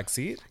taking a back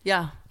seat?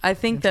 Yeah. I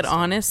think that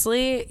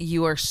honestly,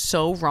 you are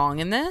so wrong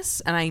in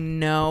this. And I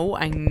know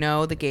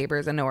the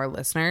Gabers, I know our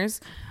listeners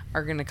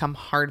are going to come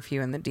hard for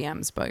you in the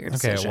DMs about your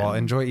decision. Okay, well,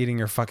 enjoy eating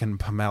your fucking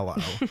pomelo.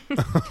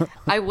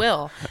 I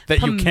will.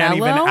 That you can't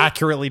even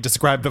accurately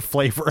describe the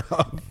flavor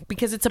of.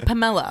 Because it's a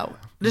pomelo.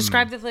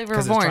 Describe the flavor of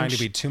orange. Because it's trying to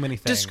be too many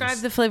things. Describe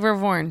the flavor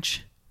of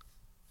orange.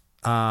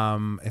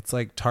 It's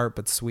like tart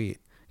but sweet.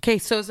 Okay,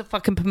 so is a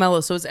fucking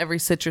pomelo. So is every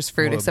citrus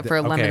fruit except for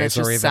a lemon that's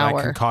just sour. That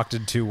I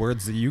concocted two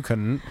words that you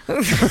couldn't.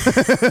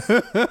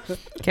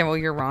 Okay, well,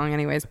 you're wrong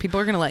anyways. People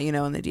are going to let you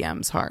know in the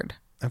DMs hard.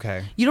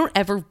 Okay. You don't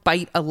ever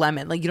bite a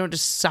lemon. Like, you don't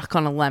just suck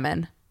on a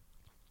lemon.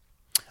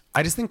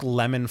 I just think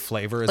lemon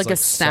flavor is Like a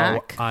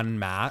snack? so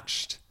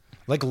unmatched.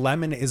 Like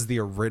lemon is the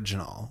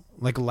original.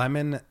 Like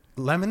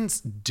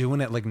lemon's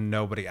doing it like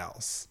nobody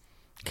else.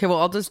 Okay, well,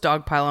 I'll just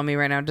dogpile on me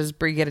right now. Does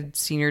Brie get a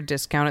senior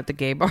discount at the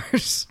gay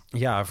bars?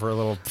 Yeah, for a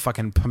little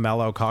fucking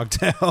pomelo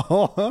cocktail.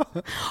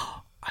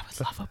 I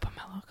would love a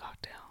pomelo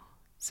cocktail.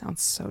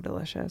 Sounds so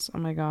delicious. Oh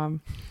my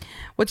God.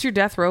 What's your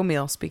death row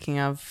meal, speaking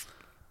of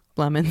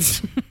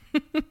lemons?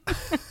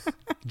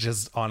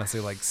 Just honestly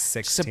like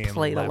 16 Just a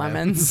plate of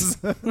lemons.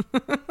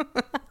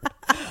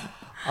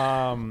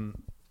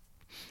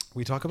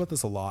 We talk about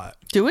this a lot.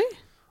 Do we?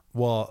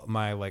 Well,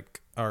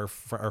 our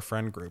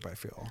friend group, I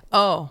feel.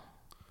 Oh.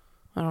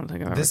 I don't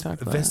think I've ever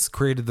talked about this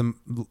created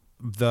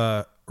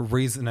the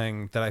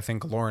reasoning that I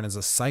think Lauren is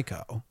a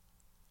psycho.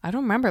 I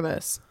don't remember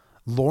this.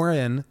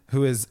 Lauren,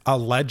 who is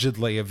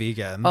allegedly a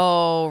vegan,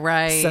 Oh,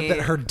 right. said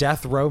that her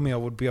death row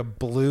meal would be a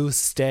blue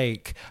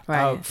steak, a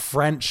Right.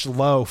 French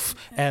loaf,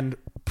 and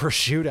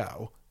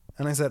prosciutto.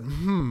 And I said,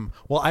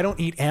 well, I don't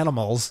eat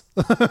animals.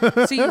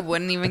 So you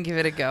wouldn't even give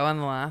it a go on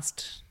the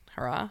last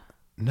hurrah?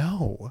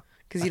 No.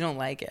 Because you don't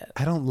like it.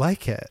 I don't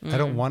like it. I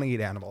don't want to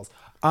eat animals.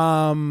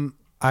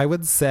 I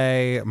would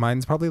say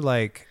mine's probably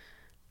like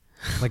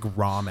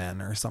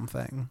ramen or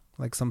something.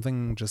 Like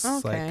something just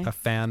like a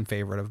fan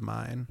favorite of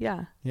mine.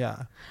 Yeah.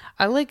 Yeah.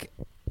 I want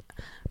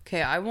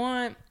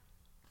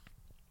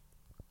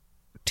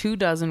 2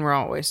 dozen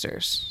raw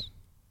oysters.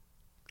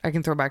 I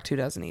can throw back 2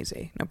 dozen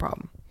easy. No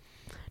problem.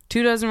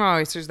 2 dozen raw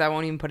oysters. That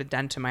won't even put a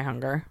dent to my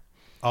hunger.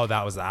 Oh,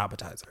 that was the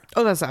appetizer.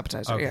 Oh, that's the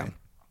appetizer. Okay. Yeah.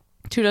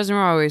 2 dozen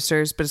raw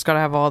oysters, but it's got to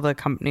have all the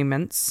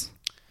accompaniments.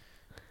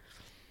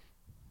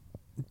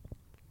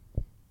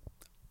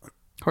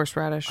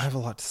 Horseradish. I have a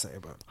lot to say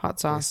about hot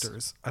sauce.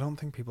 oysters. I don't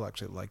think people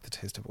actually like the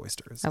taste of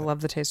oysters. I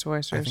love the taste of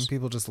oysters. I think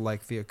people just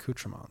like the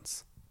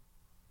accoutrements.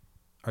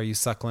 Are you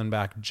suckling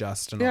back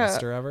just an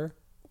oyster ever?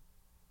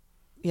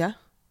 Yeah.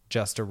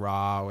 Just a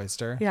raw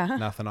oyster? Yeah.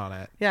 Nothing on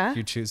it? Yeah.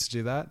 You choose to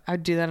do that?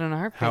 I'd do that in a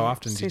heartbeat. How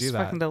often do you do that?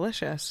 It's fucking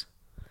delicious.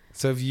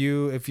 So if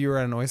you were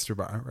at an oyster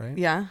bar, right?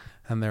 Yeah.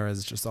 And there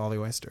is just all the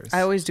oysters. I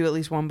always do at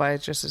least one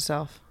bite just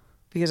itself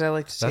because I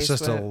like to taste. That's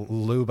just to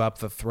lube up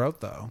the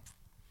throat, though.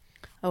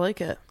 I like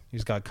it. You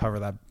just got to cover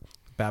that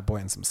bad boy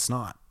in some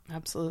snot.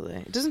 Absolutely.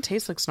 It doesn't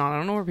taste like snot. I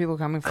don't know where people are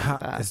coming from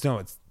with that. It's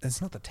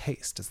not the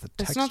taste. It's the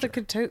texture. It's not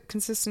the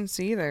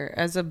consistency either.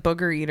 As a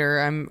booger eater,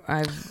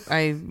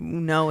 I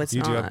know it's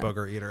you not. You do have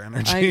booger eater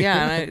energy.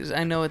 Yeah,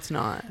 I know it's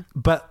not.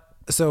 But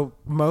so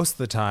most of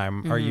the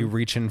time, are you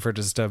reaching for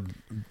just a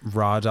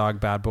raw dog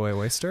bad boy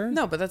oyster?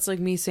 No, but that's like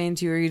me saying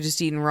to you, are you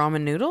just eating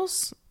ramen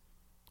noodles?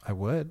 I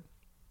would.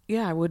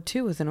 Yeah, I would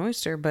too with an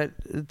oyster, but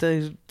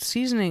the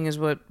seasoning is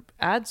what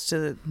adds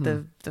to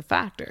the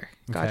factor.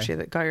 Got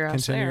your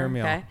ass Continue there. your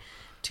meal. Okay.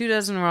 2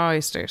 dozen raw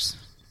oysters.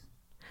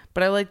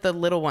 But I like the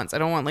little ones. I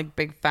don't want like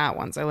big fat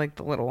ones. I like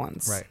the little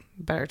ones. Right.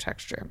 Better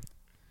texture.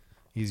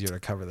 Easier to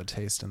cover the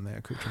taste in the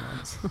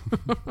accoutrements.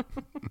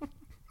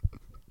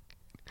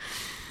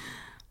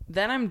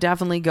 Then I'm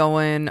definitely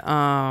going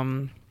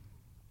I'm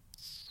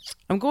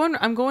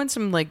going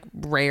some like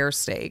rare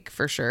steak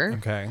for sure.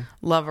 Okay.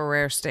 Love a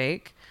rare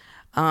steak.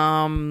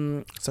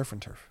 Surf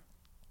and turf.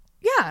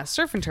 Yeah,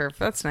 surf and turf.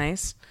 That's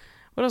nice.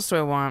 What else do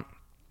I want?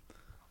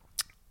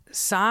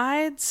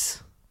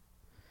 Sides?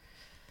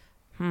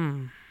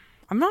 I'm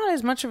not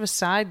as much of a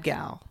side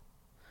gal.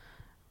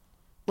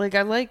 Like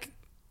I like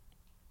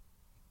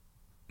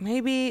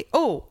maybe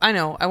I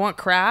know. I want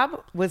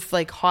crab with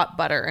like hot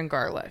butter and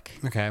garlic.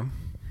 Okay.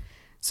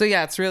 So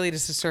yeah, it's really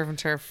just a surf and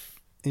turf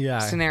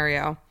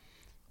scenario.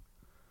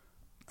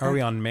 Are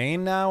we on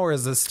main now or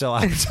is this still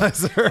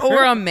appetizer?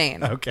 We're on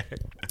main. Okay.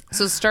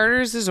 So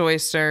starters is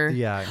oyster.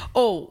 Yeah.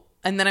 Oh,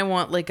 and then I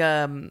want like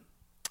a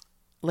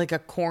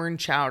corn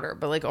chowder,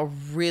 but like a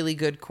really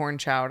good corn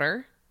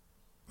chowder.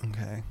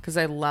 Okay. Because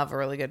I love a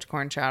really good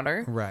corn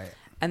chowder. Right.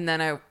 And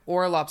then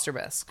or a lobster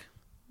bisque.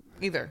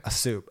 Either. A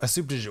soup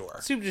du jour.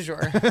 Soup du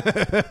jour.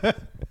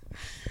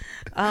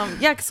 Yeah,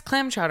 because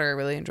clam chowder I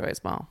really enjoy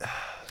as well.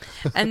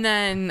 And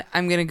then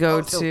I'm going to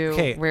go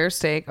to rare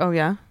steak. Oh,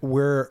 yeah?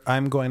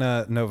 I'm going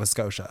to Nova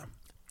Scotia.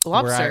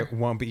 Lobster. Where I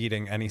won't be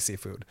eating any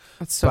seafood.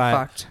 That's so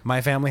fucked.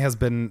 My family has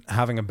been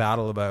having a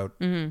battle about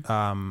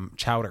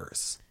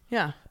chowders.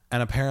 Yeah.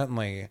 And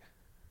apparently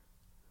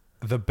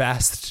the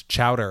best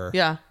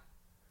chowder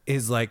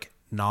is like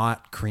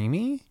not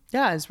creamy.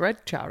 Yeah, it's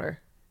red chowder.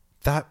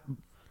 That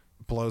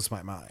blows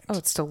my mind. Oh,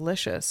 it's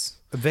delicious.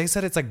 They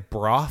said it's like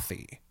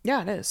brothy.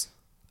 Yeah, it is.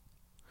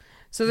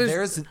 So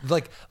there's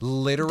like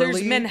literally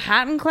there's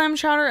Manhattan clam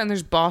chowder and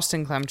there's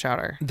Boston clam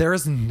chowder. There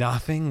is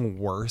nothing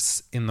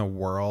worse in the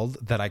world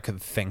that I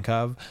could think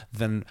of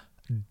than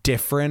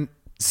different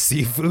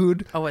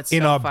seafood in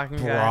so a fucking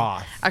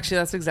broth. Good. Actually,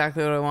 that's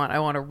exactly what I want. I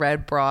want a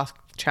red broth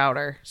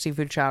chowder,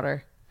 seafood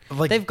chowder.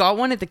 Like they've got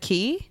one at the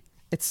Key.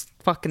 It's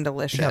fucking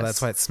delicious. Yeah,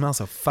 that's why it smells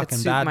so fucking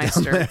it's bad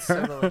down there. It's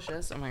so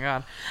delicious. Oh my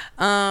god.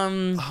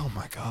 Oh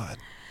my god.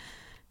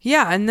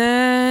 Yeah, and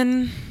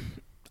then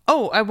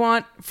I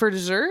want for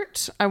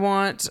dessert, I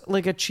want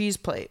like a cheese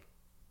plate.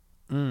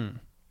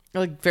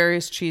 Like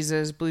various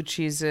cheeses, blue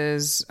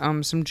cheeses,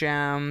 some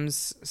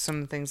jams,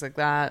 some things like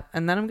that,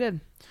 and then I'm good.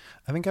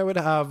 I think I would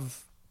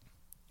have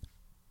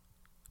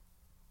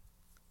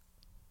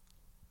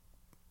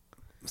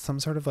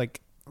some sort of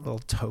like little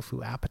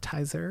tofu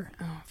appetizer.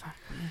 Oh fuck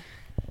me.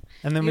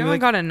 And then you haven't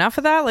got enough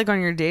of that, like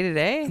on your day to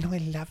day? No, I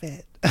love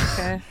it.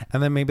 Okay.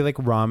 And then maybe like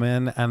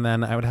ramen, and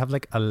then I would have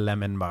like a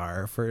lemon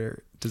bar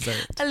for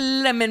dessert. A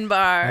lemon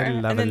bar. I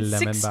love and then a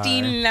lemon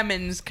 16 bar.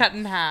 lemons cut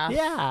in half.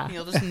 Yeah. And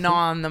you'll just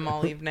gnaw on them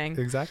all evening.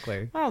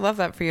 Exactly. Oh, I love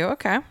that for you.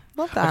 Okay.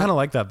 Love I that. kind of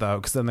like that though,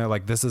 because then they're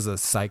like, "This is a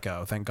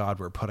psycho. Thank God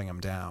we're putting him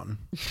down."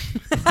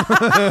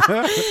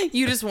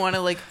 You just want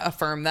to like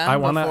affirm them. I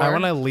want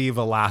to leave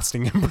a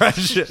lasting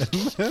impression.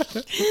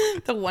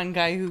 The one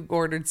guy who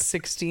ordered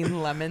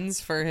 16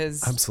 lemons for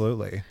his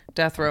Absolutely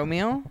death row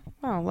meal.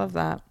 Oh, I love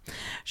that.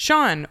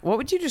 Sean, what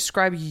would you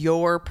describe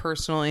your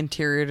personal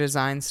interior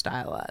design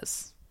style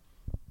as?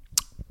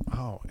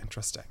 Oh,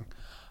 interesting.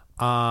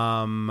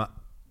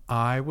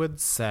 I would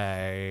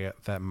say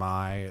that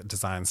my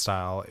design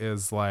style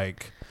is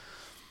like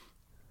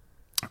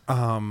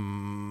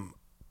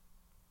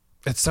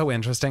It's so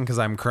interesting because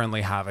I'm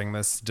currently having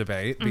this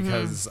debate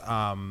because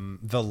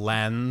the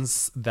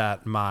lens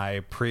that my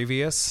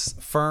previous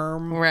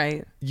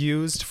firm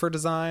used for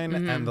design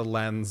and the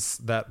lens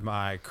that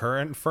my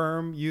current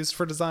firm used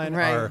for design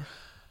are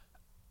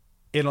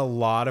in a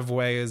lot of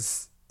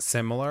ways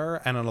similar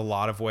and in a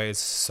lot of ways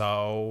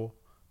so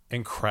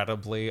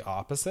incredibly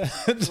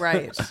opposite.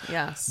 Right.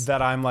 Yes.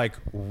 That I'm like,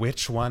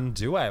 which one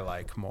do I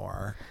like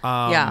more?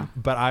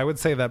 But I would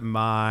say that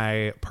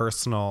my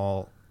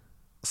personal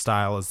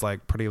style is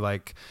like pretty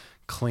like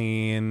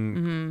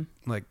clean,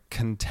 like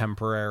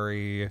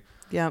contemporary,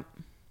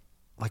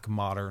 like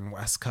modern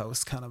West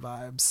Coast kind of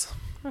vibes.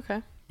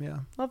 Okay. Yeah.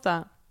 Love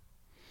that.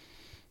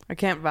 I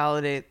can't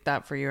validate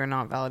that for you or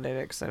not validate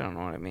it because I don't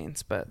know what it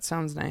means, but it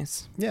sounds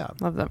nice. Yeah.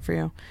 Love that for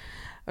you.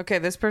 Okay,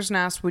 this person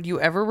asked, would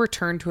you ever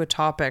return to a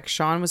topic?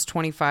 Sean was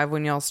 25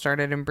 when y'all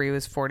started and Brie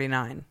was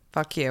 49.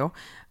 Fuck you.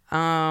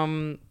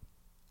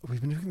 We've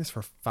been doing this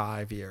for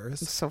 5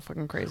 years. It's so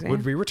fucking crazy.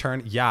 Would we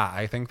return? Yeah,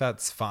 I think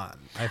that's fun.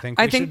 I think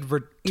we should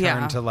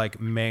return to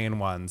like main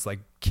ones like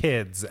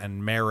kids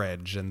and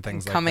marriage and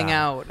things like that. Coming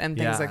out and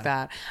things like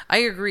that. I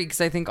agree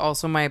because I think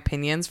also my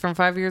opinions from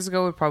 5 years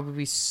ago would probably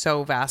be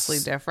so vastly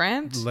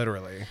different.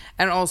 Literally.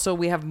 And also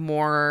we're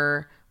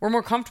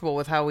more comfortable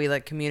with how we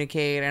like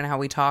communicate and how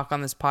we talk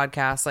on this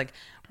podcast. Like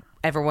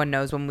everyone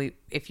knows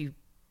if you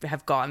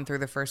have gotten through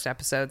the first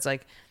episodes,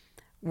 like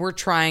we're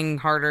trying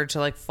harder to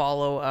like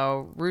follow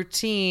a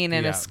routine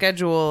and a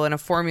schedule and a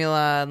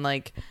formula and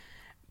like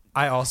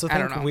I also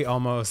think we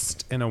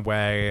almost in a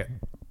way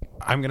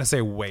I'm gonna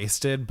say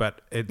wasted,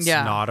 but it's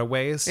not a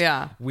waste.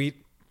 Yeah. We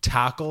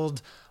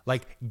tackled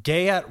like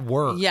gay at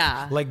work.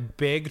 Yeah. Like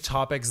big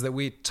topics that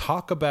we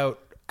talk about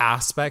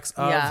aspects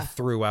of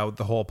throughout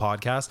the whole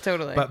podcast.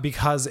 Totally. But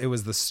because it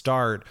was the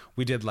start,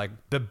 we did like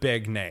the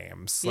big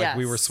names. Like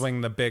we were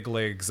swinging the big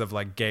leagues of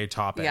like gay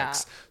topics. Yeah.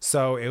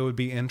 So it would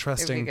be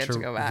interesting to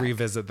go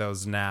revisit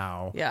those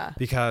now. Yeah.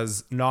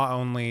 Because not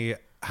only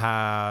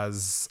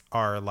has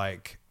our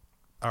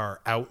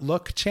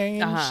outlook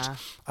changed,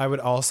 I would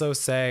also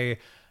say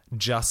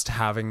just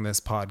having this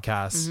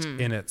podcast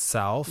in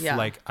itself,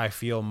 like I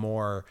feel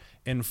more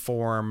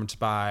informed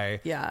by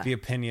the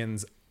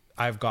opinions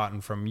I've gotten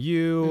from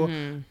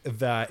you,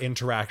 the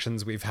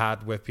interactions we've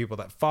had with people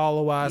that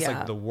follow us,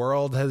 like the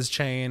world has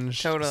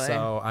changed. Totally.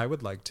 So I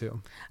would like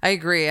to. I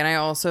agree. And I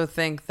also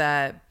think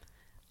that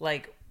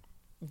like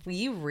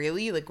we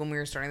really like when we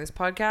were starting this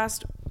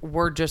podcast,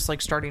 we're just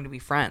like starting to be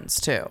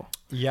friends too.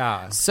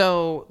 Yeah.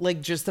 So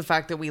like just the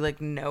fact that we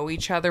like know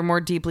each other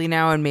more deeply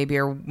now and maybe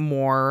are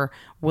more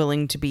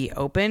willing to be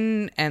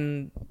open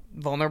and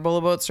vulnerable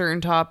about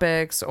certain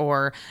topics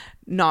or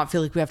not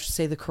feel like we have to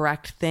say the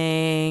correct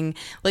thing.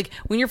 Like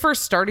when you're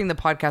first starting the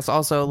podcast,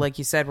 also, like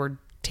you said, we're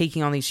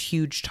taking on these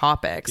huge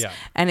topics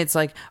and it's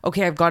like,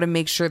 okay, I've got to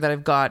make sure that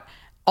I've got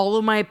all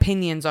of my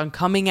opinions on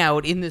coming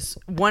out in this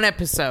one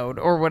episode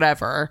or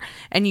whatever.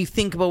 And you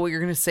think about what you're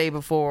going to say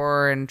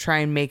before and try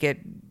and make it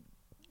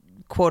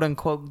quote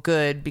unquote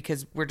good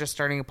because we're just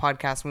starting a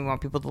podcast and we want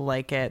people to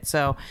like it.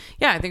 So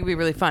yeah, I think it'd be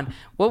really fun.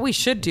 What we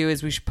should do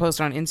is we should post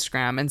on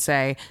Instagram and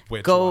say,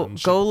 go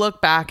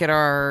look back at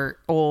our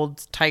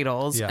old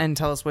titles and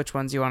tell us which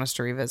ones you want us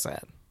to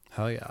revisit.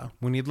 Hell yeah.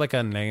 We need like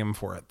a name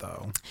for it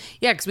though.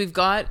 Yeah, because we've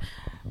got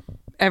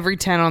every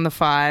 10 on the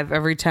 5,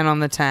 every 10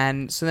 on the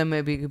 10. So then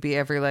maybe it could be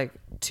every like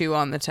 2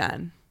 on the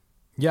 10.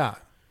 Yeah.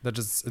 It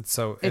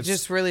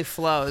just really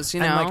flows,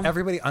 you know? And like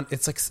everybody,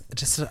 it's like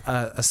just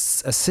a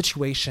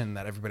situation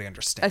that everybody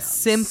understands. A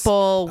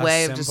simple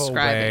way of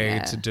describing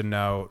it. To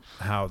denote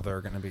how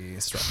they're going to be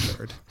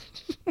structured.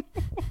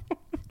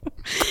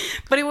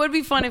 But it would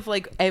be fun if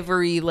like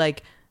every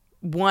like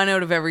 1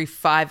 out of every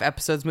 5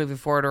 episodes moving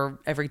forward or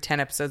every 10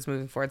 episodes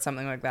moving forward,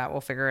 something like that,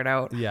 we'll figure it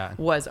out. Yeah.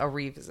 Was a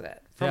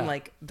revisit from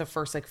like the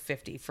first like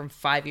 50 from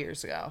 5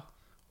 years ago.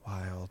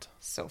 Wild.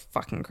 So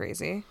fucking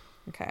crazy.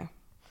 Okay.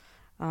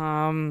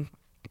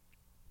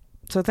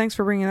 So thanks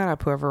for bringing that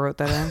up, whoever wrote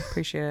that in.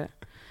 Appreciate it.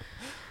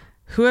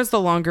 Who has the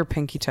longer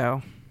pinky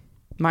toe?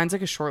 Mine's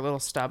like a short little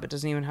stub. It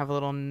doesn't even have a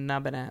little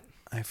nub in it.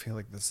 I feel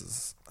like this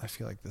is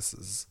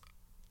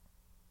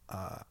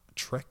a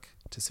trick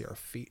to see our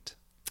feet.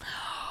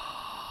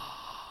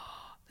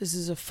 This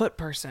is a foot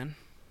person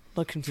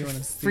looking for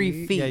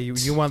free feet. Yeah,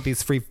 you want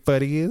these free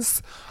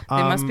footies? They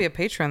must be a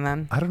patron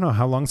then. I don't know.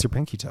 How long's your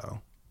pinky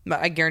toe?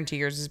 But I guarantee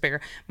yours is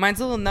bigger. Mine's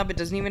a little nub. It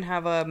doesn't even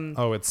have a...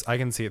 Oh, I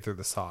can see it through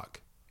the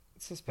sock.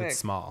 It's this big. It's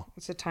small.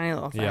 It's a tiny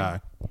little thing. Yeah.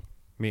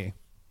 Me.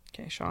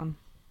 Okay, Sean.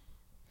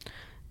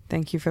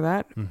 Thank you for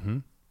that. Mm-hmm.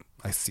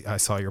 I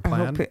saw your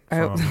plan from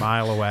a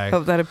mile away.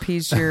 Hope that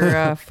appeased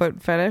your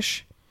foot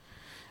fetish.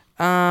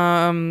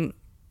 Someone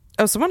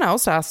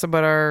else asked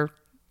about our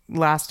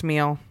last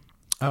meal.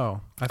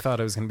 Oh, I thought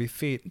it was going to be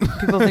feet.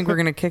 People think we're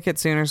going to kick it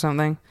soon or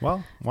something.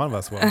 Well, one of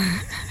us will.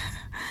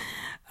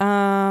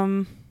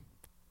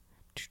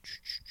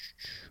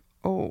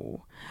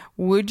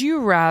 Would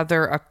you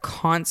rather a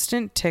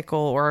constant tickle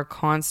or a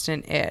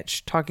constant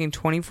itch? Talking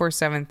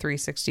 24/7,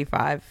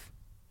 365.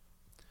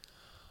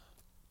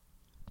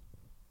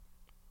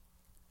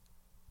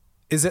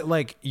 Is it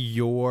like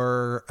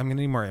I'm gonna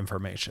need more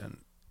information.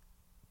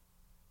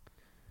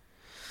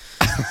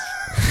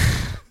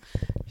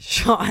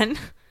 Sean.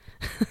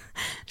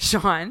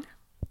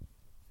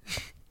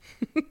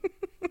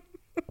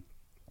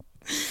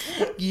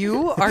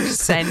 You are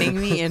sending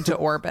me into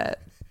orbit.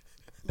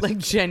 Like,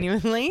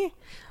 genuinely,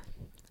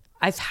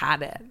 I've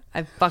had it.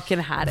 I've fucking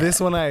had it. This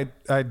one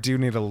I do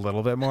need a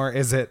little bit more.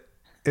 Is it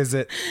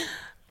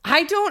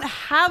I don't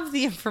have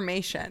the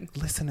information.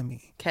 listen to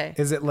me. Okay.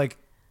 Is it like,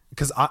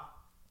 because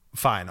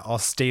fine, I'll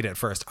state it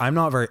first. I'm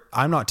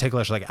not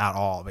ticklish like at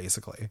all,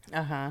 basically.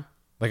 Uh-huh.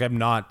 Like I'm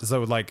not,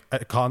 so like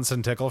a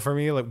constant tickle for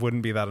me like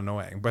wouldn't be that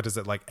annoying. But is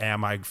it like,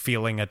 am I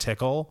feeling a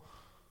tickle?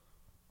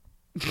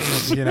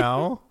 You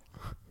know?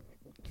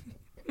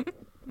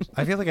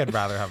 I feel like I'd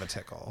rather have a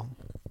tickle.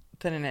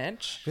 Than an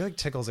itch? I feel like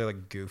tickles are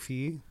like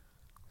goofy.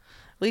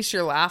 At least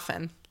you're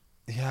laughing.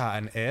 Yeah,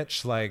 an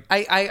itch, like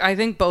I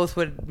think both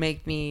would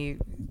make me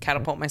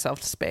catapult myself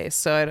to space.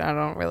 So I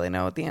don't really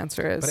know what the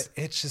answer is. but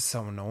an itch is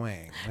so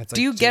annoying. It's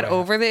Do like, you get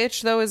over the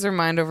itch though? Is there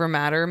mind over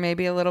matter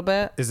maybe a little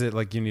bit? Is it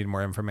like you need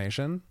more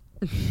information?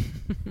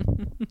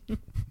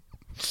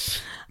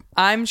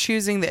 I'm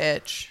choosing the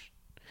itch.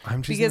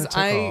 I'm choosing Because the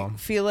tickle. I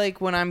feel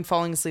like when I'm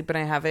falling asleep and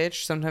I have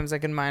itch, sometimes I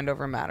can mind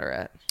over matter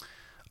it.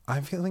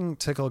 I'm feeling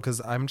tickled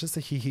because I'm just a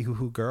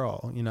hee-hee-hoo-hoo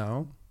girl, you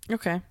know?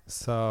 Okay.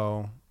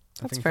 So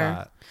I That's think fair.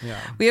 that, yeah.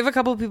 We have a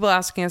couple of people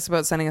asking us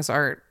about sending us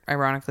art,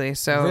 ironically.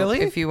 So Really?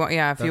 if you want,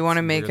 if you want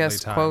to make weirdly us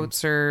timed.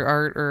 quotes or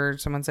art, or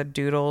someone said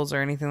doodles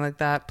or anything like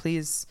that,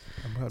 please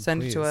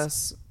send it to please.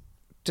 us.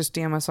 Just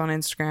DM us on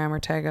Instagram or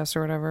tag us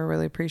or whatever.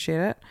 Really appreciate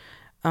it.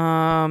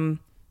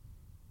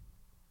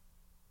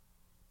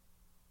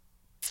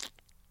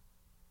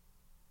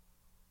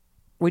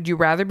 Would you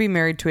rather be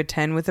married to a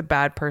 10 with a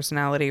bad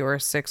personality or a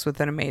 6 with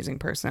an amazing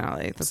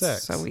personality? That's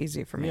 6. so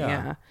easy for me. Yeah.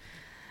 Yeah.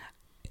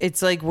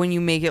 It's like when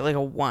you make it like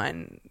a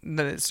 1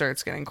 that it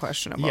starts getting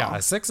questionable. Yeah,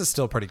 a 6 is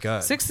still pretty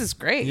good. 6 is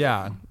great.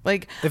 Yeah.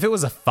 Like, If it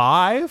was a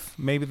 5,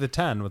 maybe the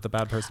 10 with the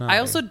bad personality. I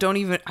also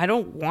I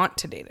don't want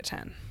to date a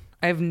 10.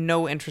 I have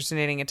no interest in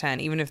dating a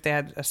 10, even if they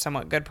had a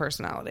somewhat good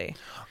personality.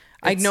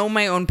 I know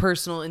my own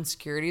personal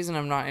insecurities and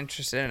I'm not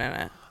interested in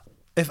it.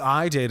 If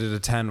I dated a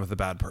 10 with a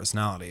bad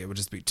personality, it would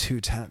just be 2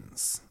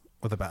 10s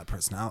with a bad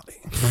personality.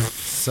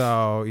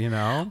 So, you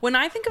know. When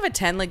I think of a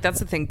 10, like, that's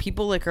the thing.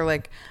 People like are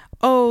like,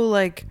 oh,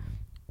 like,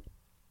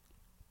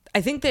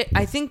 I think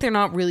they're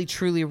not really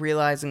truly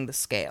realizing the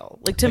scale.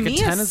 Like, to Like, me,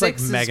 a 10 a is 6 like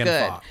is Megan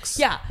good. Fox.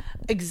 Yeah,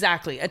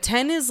 exactly. A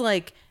 10 is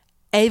like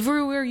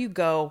everywhere you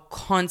go,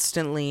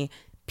 constantly,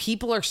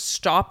 people are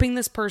stopping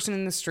this person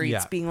in the streets,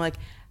 Yeah. being like,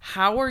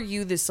 how are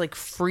you this like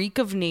freak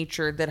of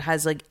nature that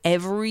has like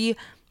every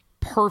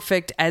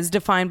perfect, as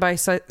defined by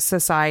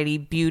society,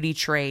 beauty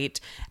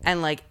trait,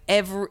 and like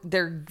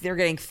they're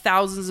getting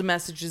thousands of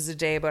messages a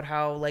day about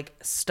how like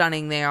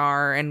stunning they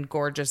are and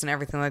gorgeous and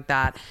everything like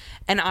that,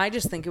 and I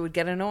just think it would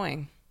get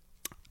annoying.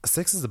 A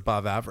 6 is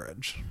above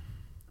average.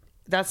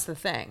 That's the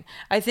thing.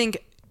 I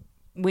think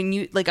when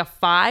you like a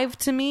 5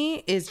 to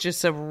me is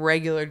just a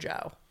regular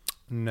Joe.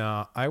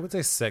 No, I would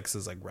say 6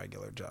 is like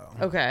regular Joe.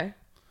 Okay.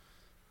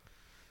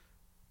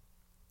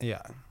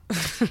 Yeah.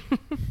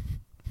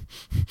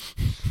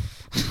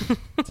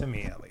 To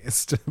me, at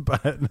least.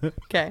 But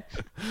Okay.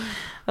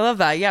 I love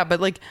that. Yeah. But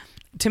like,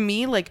 to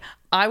me, like,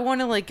 I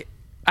want to like,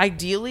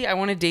 ideally, I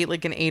want to date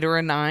like an 8 or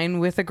a 9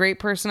 with a great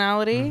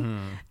personality. Mm-hmm.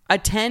 A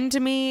 10 to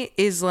me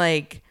is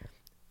like,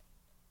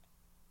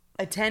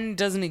 a 10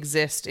 doesn't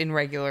exist in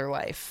regular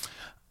life.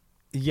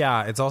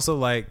 yeah, it's also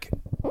like,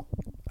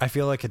 I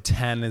feel like a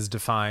 10 is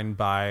defined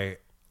by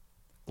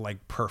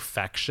like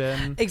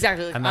perfection.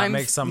 Exactly. And that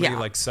makes somebody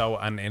like so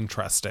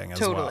uninteresting as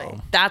Totally.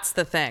 well. That's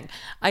the thing.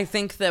 I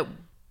think that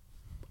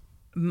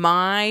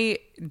my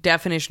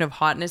definition of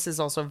hotness is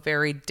also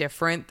very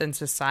different than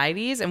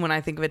society's. And when I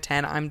think of a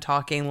 10, I'm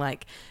talking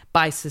like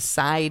by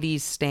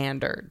society's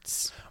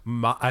standards.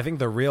 I think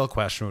the real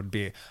question would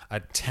be a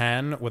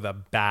 10 with a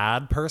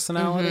bad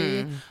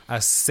personality,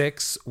 a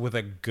 6 with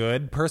a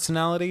good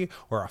personality,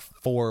 or a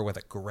 4 with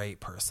a great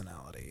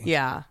personality.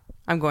 Yeah.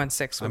 I'm going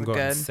 6 with I'm a going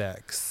good.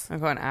 6. I'm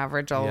going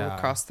average all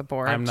across the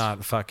board. I'm not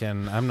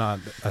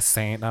a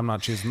saint. I'm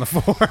not choosing the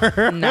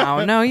 4.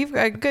 No, you've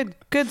got good.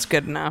 Good's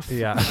good enough.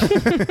 Yeah.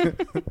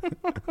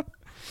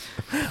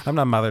 I'm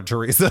not Mother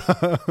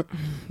Teresa.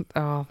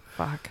 Oh,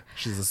 fuck.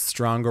 She's a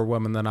stronger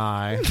woman than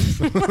I.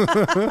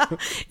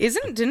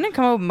 Didn't it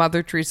come out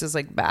Mother Teresa's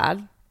like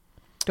bad?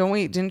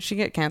 Didn't she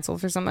get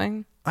canceled for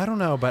something? I don't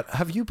know, but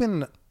have you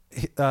been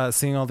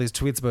seeing all these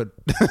tweets about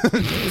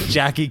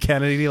Jackie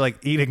Kennedy like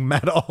eating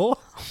metal?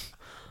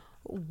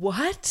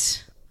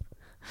 What?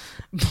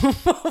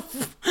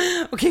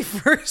 Okay,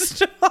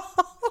 first of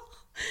all,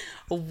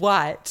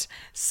 what?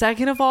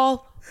 Second of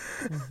all,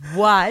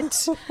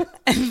 what?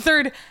 And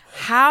third,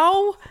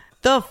 how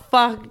the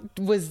fuck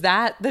was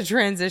that the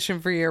transition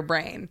for your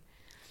brain?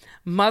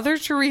 Mother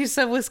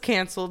Teresa was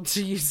canceled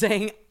to you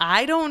saying,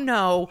 I don't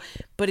know,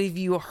 but if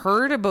you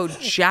heard about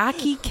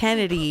Jackie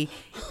Kennedy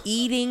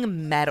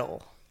eating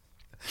metal.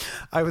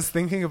 I was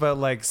thinking about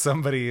like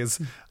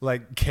somebody's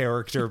like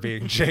character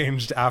being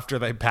changed after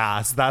they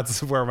pass.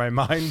 That's where my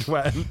mind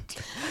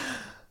went.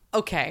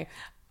 Okay.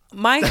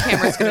 My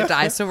camera's going to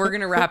die, so we're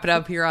going to wrap it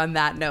up here on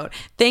that note.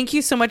 Thank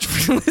you so much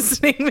for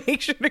listening.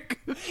 Make sure to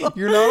Google.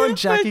 You're not on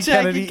Jackie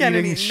Kennedy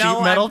eating sheet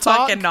metal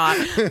talk? No, I'm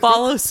fucking not.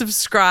 Follow,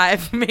 subscribe.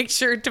 Make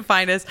sure to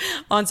find us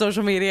on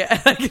social media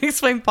at I Can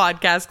Explain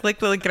Podcast. Click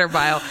the link in our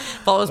bio.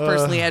 Follow us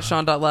personally at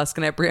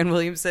Sean.Luskin, at Brianne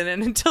Williamson.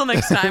 And until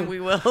next time,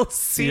 we will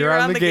see you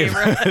around the game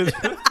road.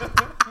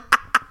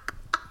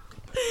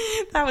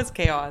 That was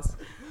chaos.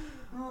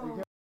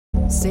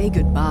 Say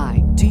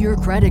goodbye to your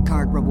credit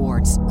card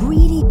rewards.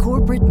 Greedy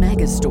corporate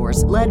mega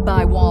stores, led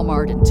by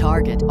Walmart and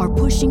Target, are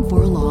pushing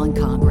for a law in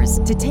Congress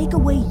to take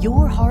away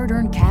your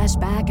hard-earned cash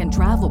back and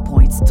travel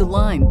points to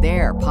line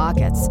their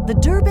pockets. The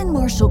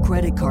Durbin-Marshall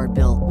credit card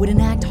bill would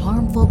enact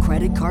harmful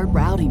credit card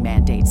routing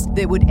mandates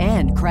that would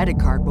end credit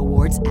card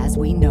rewards as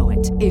we know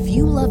it. If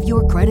you love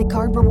your credit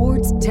card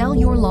rewards, tell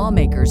your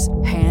lawmakers,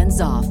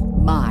 hands off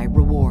my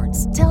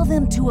rewards. Tell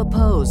them to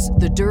oppose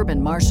the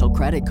Durbin-Marshall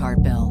credit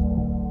card bill.